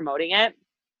I'm like promoting it.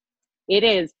 It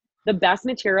is the best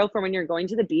material for when you're going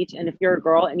to the beach. And if you're a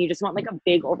girl and you just want like a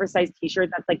big oversized t-shirt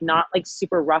that's like not like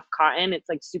super rough cotton, it's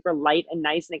like super light and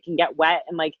nice and it can get wet.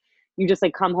 And like, you just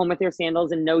like come home with your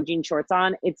sandals and no jean shorts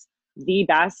on. It's the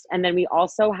best. And then we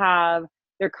also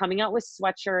they're coming out with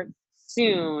sweatshirts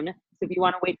soon. So if you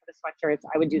want to wait for the sweatshirts,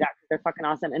 I would do that because they're fucking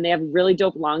awesome. And they have really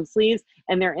dope long sleeves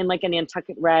and they're in like a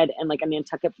Nantucket red and like a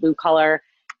Nantucket blue color.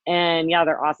 And yeah,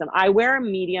 they're awesome. I wear a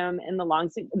medium in the long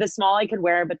sleeve. The small I could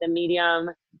wear, but the medium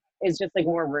is just like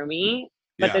more roomy,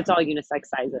 but it's all unisex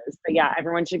sizes. But yeah,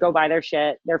 everyone should go buy their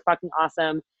shit. They're fucking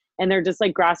awesome. And they're just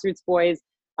like grassroots boys.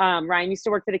 Ryan used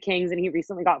to work for the Kings and he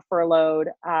recently got furloughed.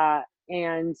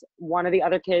 And one of the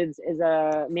other kids is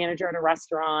a manager at a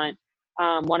restaurant.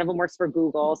 One of them works for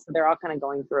Google. So they're all kind of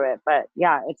going through it. But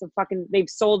yeah,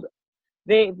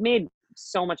 they've made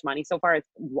so much money so far. It's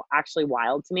actually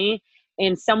wild to me.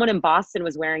 And someone in Boston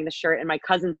was wearing the shirt and my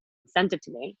cousin sent it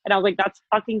to me. And I was like, that's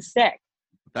fucking sick.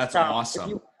 That's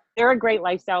awesome. They're a great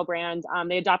lifestyle brand.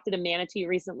 They adopted a manatee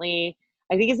recently.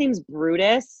 I think his name's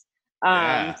Brutus.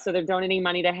 So they're donating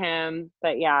money to him.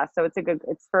 But yeah, so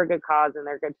it's for a good cause and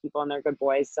they're good people and they're good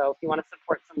boys. So if you want to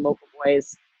support some local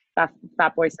boys,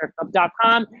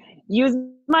 fatboysurfclub.com. Use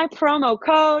my promo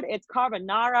code. It's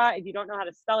carbonara. If you don't know how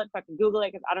to spell it, fucking Google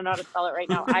it because I don't know how to spell it right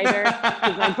now either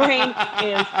because my brain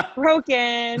is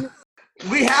broken.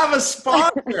 We have a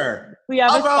sponsor. We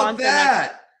have how a sponsor. About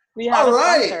that? We have a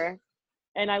sponsor.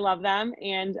 And I love them.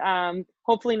 And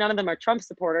hopefully none of them are Trump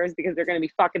supporters because they're going to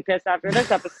be fucking pissed after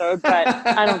this episode. But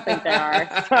I don't think they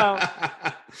are. So.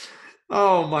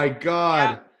 Oh my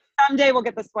God. Yeah. Someday we'll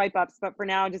get the swipe ups, but for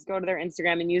now, just go to their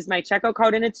Instagram and use my checkout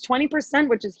code, and it's 20%,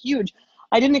 which is huge.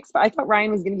 I thought Ryan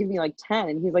was going to give me like 10,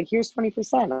 and he's like, "Here's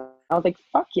 20%." I was like,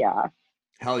 "Fuck yeah!"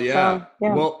 Hell yeah! So,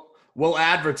 yeah. We'll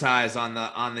advertise on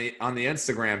the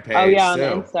Instagram page. Oh yeah, too.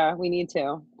 on the Insta, we need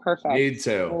to. Perfect. Need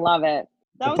to. Love it.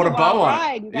 That was put a bow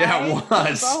on it. Yeah, it was. Put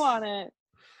a bow on it.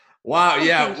 Wow.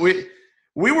 Yeah.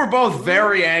 We were both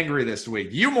very angry this week.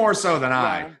 You more so than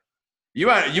I.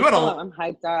 Yeah. You had a. I'm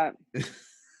hyped up.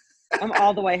 I'm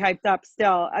all the way hyped up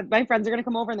still. My friends are going to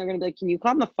come over and they're going to be like, can you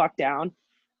calm the fuck down?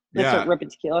 Let's start ripping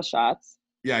tequila shots.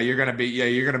 Yeah, you're gonna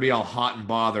be all hot and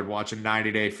bothered watching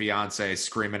 90 Day Fiance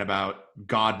screaming about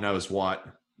God knows what.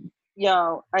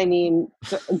 Yo, I mean,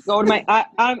 go to my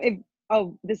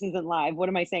this isn't live. What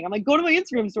am I saying? I'm like, go to my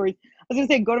Instagram stories. I was gonna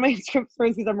say go to my Instagram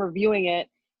stories because I'm reviewing it,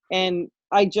 and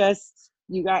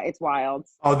it's wild.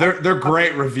 Oh, they're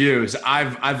great reviews.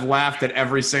 I've laughed at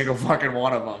every single fucking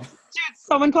one of them. Dude,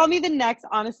 someone called me the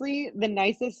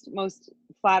nicest, most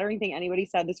flattering thing anybody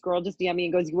said. This girl just DM'd me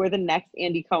and goes, "You are the next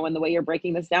Andy Cohen, the way you're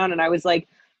breaking this down." And I was like,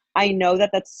 I know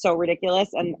that that's so ridiculous,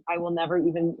 and I will never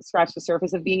even scratch the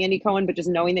surface of being Andy Cohen, but just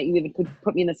knowing that you even could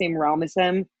put me in the same realm as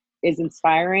him is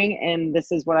inspiring, and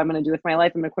this is what I'm going to do with my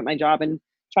life. I'm going to quit my job and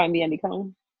try and be Andy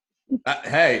Cohen.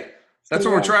 Hey, that's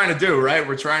what we're trying to do, right?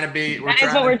 We're trying to be. That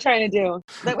is what we're trying to do.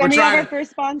 We have our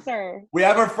first sponsor. We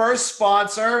have our first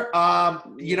sponsor.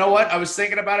 You know what? I was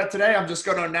thinking about it today. I'm just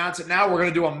going to announce it now. We're going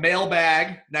to do a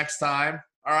mailbag next time.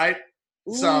 All right.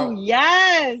 So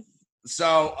yes.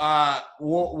 So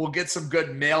we'll get some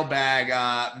good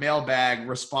mailbag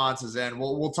responses in.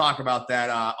 We'll talk about that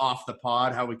off the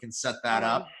pod, how we can set that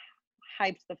up.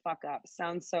 Hyped the fuck up.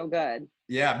 Sounds so good.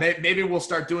 Yeah, maybe we'll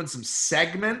start doing some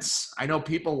segments. I know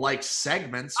people like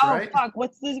segments, right? Oh fuck!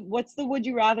 What's the Would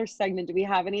You Rather segment? Do we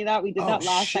have any of that? We did that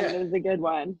last time. It was a good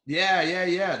one.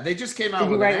 Yeah. They just came out.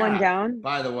 Did with you write an one app, down?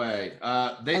 by the way,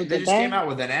 they just came out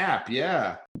with an app.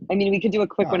 Yeah. I mean, we could do a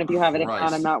quick one if you have it. If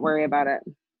not, I'm not worried about it.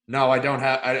 No, I don't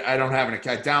have an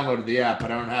account. I downloaded the app, but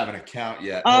I don't have an account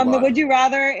yet. The Would You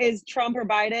Rather is Trump or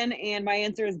Biden, and my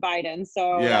answer is Biden.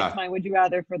 So that's my Would You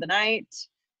Rather for the night.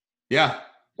 Yeah.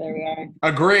 There we are.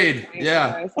 Agreed.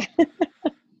 Yeah.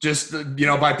 Just,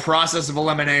 by process of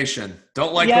elimination.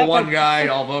 Don't like the one guy,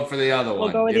 I'll vote for the other one.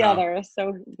 We'll go with the other.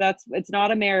 So it's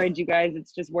not a marriage, you guys.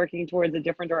 It's just working towards a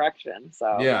different direction.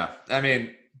 So yeah, I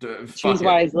mean, choose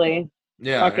wisely.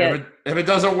 Yeah, if it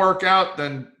doesn't work out,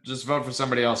 then just vote for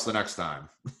somebody else the next time.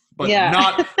 But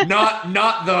not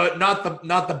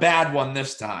the bad one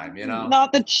this time,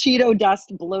 Not the Cheeto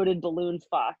dust bloated balloon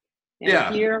fuck.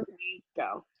 And here we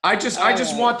go. I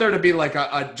just want there to be like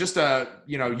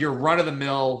your run of the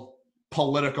mill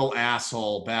political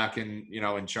asshole back in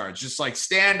charge. Just like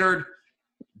standard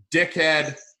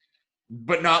dickhead,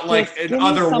 but not like an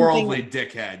otherworldly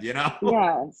dickhead,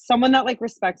 Yeah, someone that like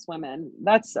respects women.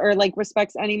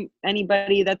 Respects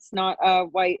anybody that's not a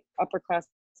white upper class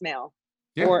male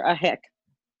or a hick.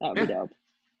 That would be dope.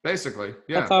 Basically,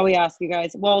 That's all we ask you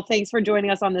guys. Well, thanks for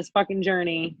joining us on this fucking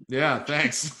journey. Yeah,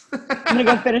 thanks. I'm gonna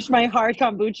go finish my hard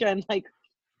kombucha and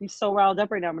I'm so riled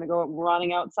up right now. I'm gonna go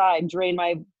running outside, drain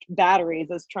my batteries,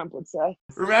 as Trump would say.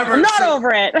 Remember, I'm not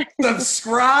over it.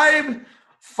 Subscribe,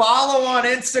 follow on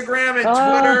Instagram and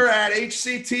Twitter at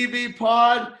HCTV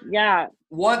Pod. Yeah.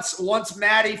 Once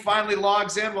Maddie finally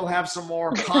logs in, we'll have some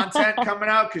more content coming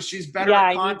out because she's better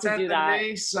at content than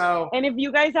me. So, and if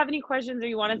you guys have any questions or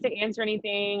you want us to answer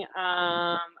anything,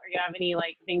 or you have any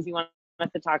things you want us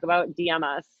to talk about, DM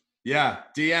us. Yeah,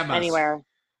 DM us anywhere,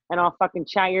 and I'll fucking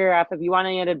chat your up. If you want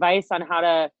any advice on how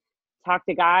to talk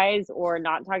to guys or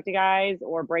not talk to guys,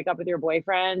 or break up with your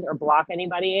boyfriend, or block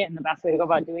anybody, and the best way to go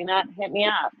about doing that, hit me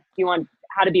up. If you want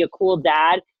how to be a cool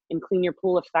dad and clean your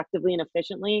pool effectively and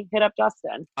efficiently, hit up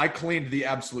Justin. I cleaned the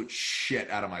absolute shit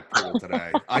out of my pool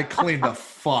today. I cleaned the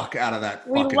fuck out of that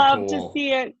fucking pool. We love to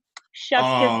see it. Chef's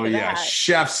kiss. Oh yeah,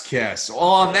 chef's kiss. Well,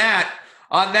 on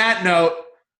that note,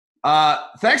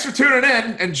 thanks for tuning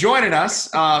in and joining us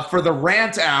for the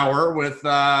rant hour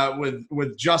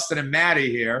with Justin and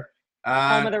Maddie here.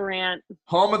 Home of the rant.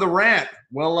 Home of the rant.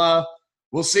 We'll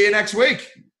see you next week.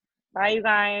 Bye, you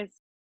guys.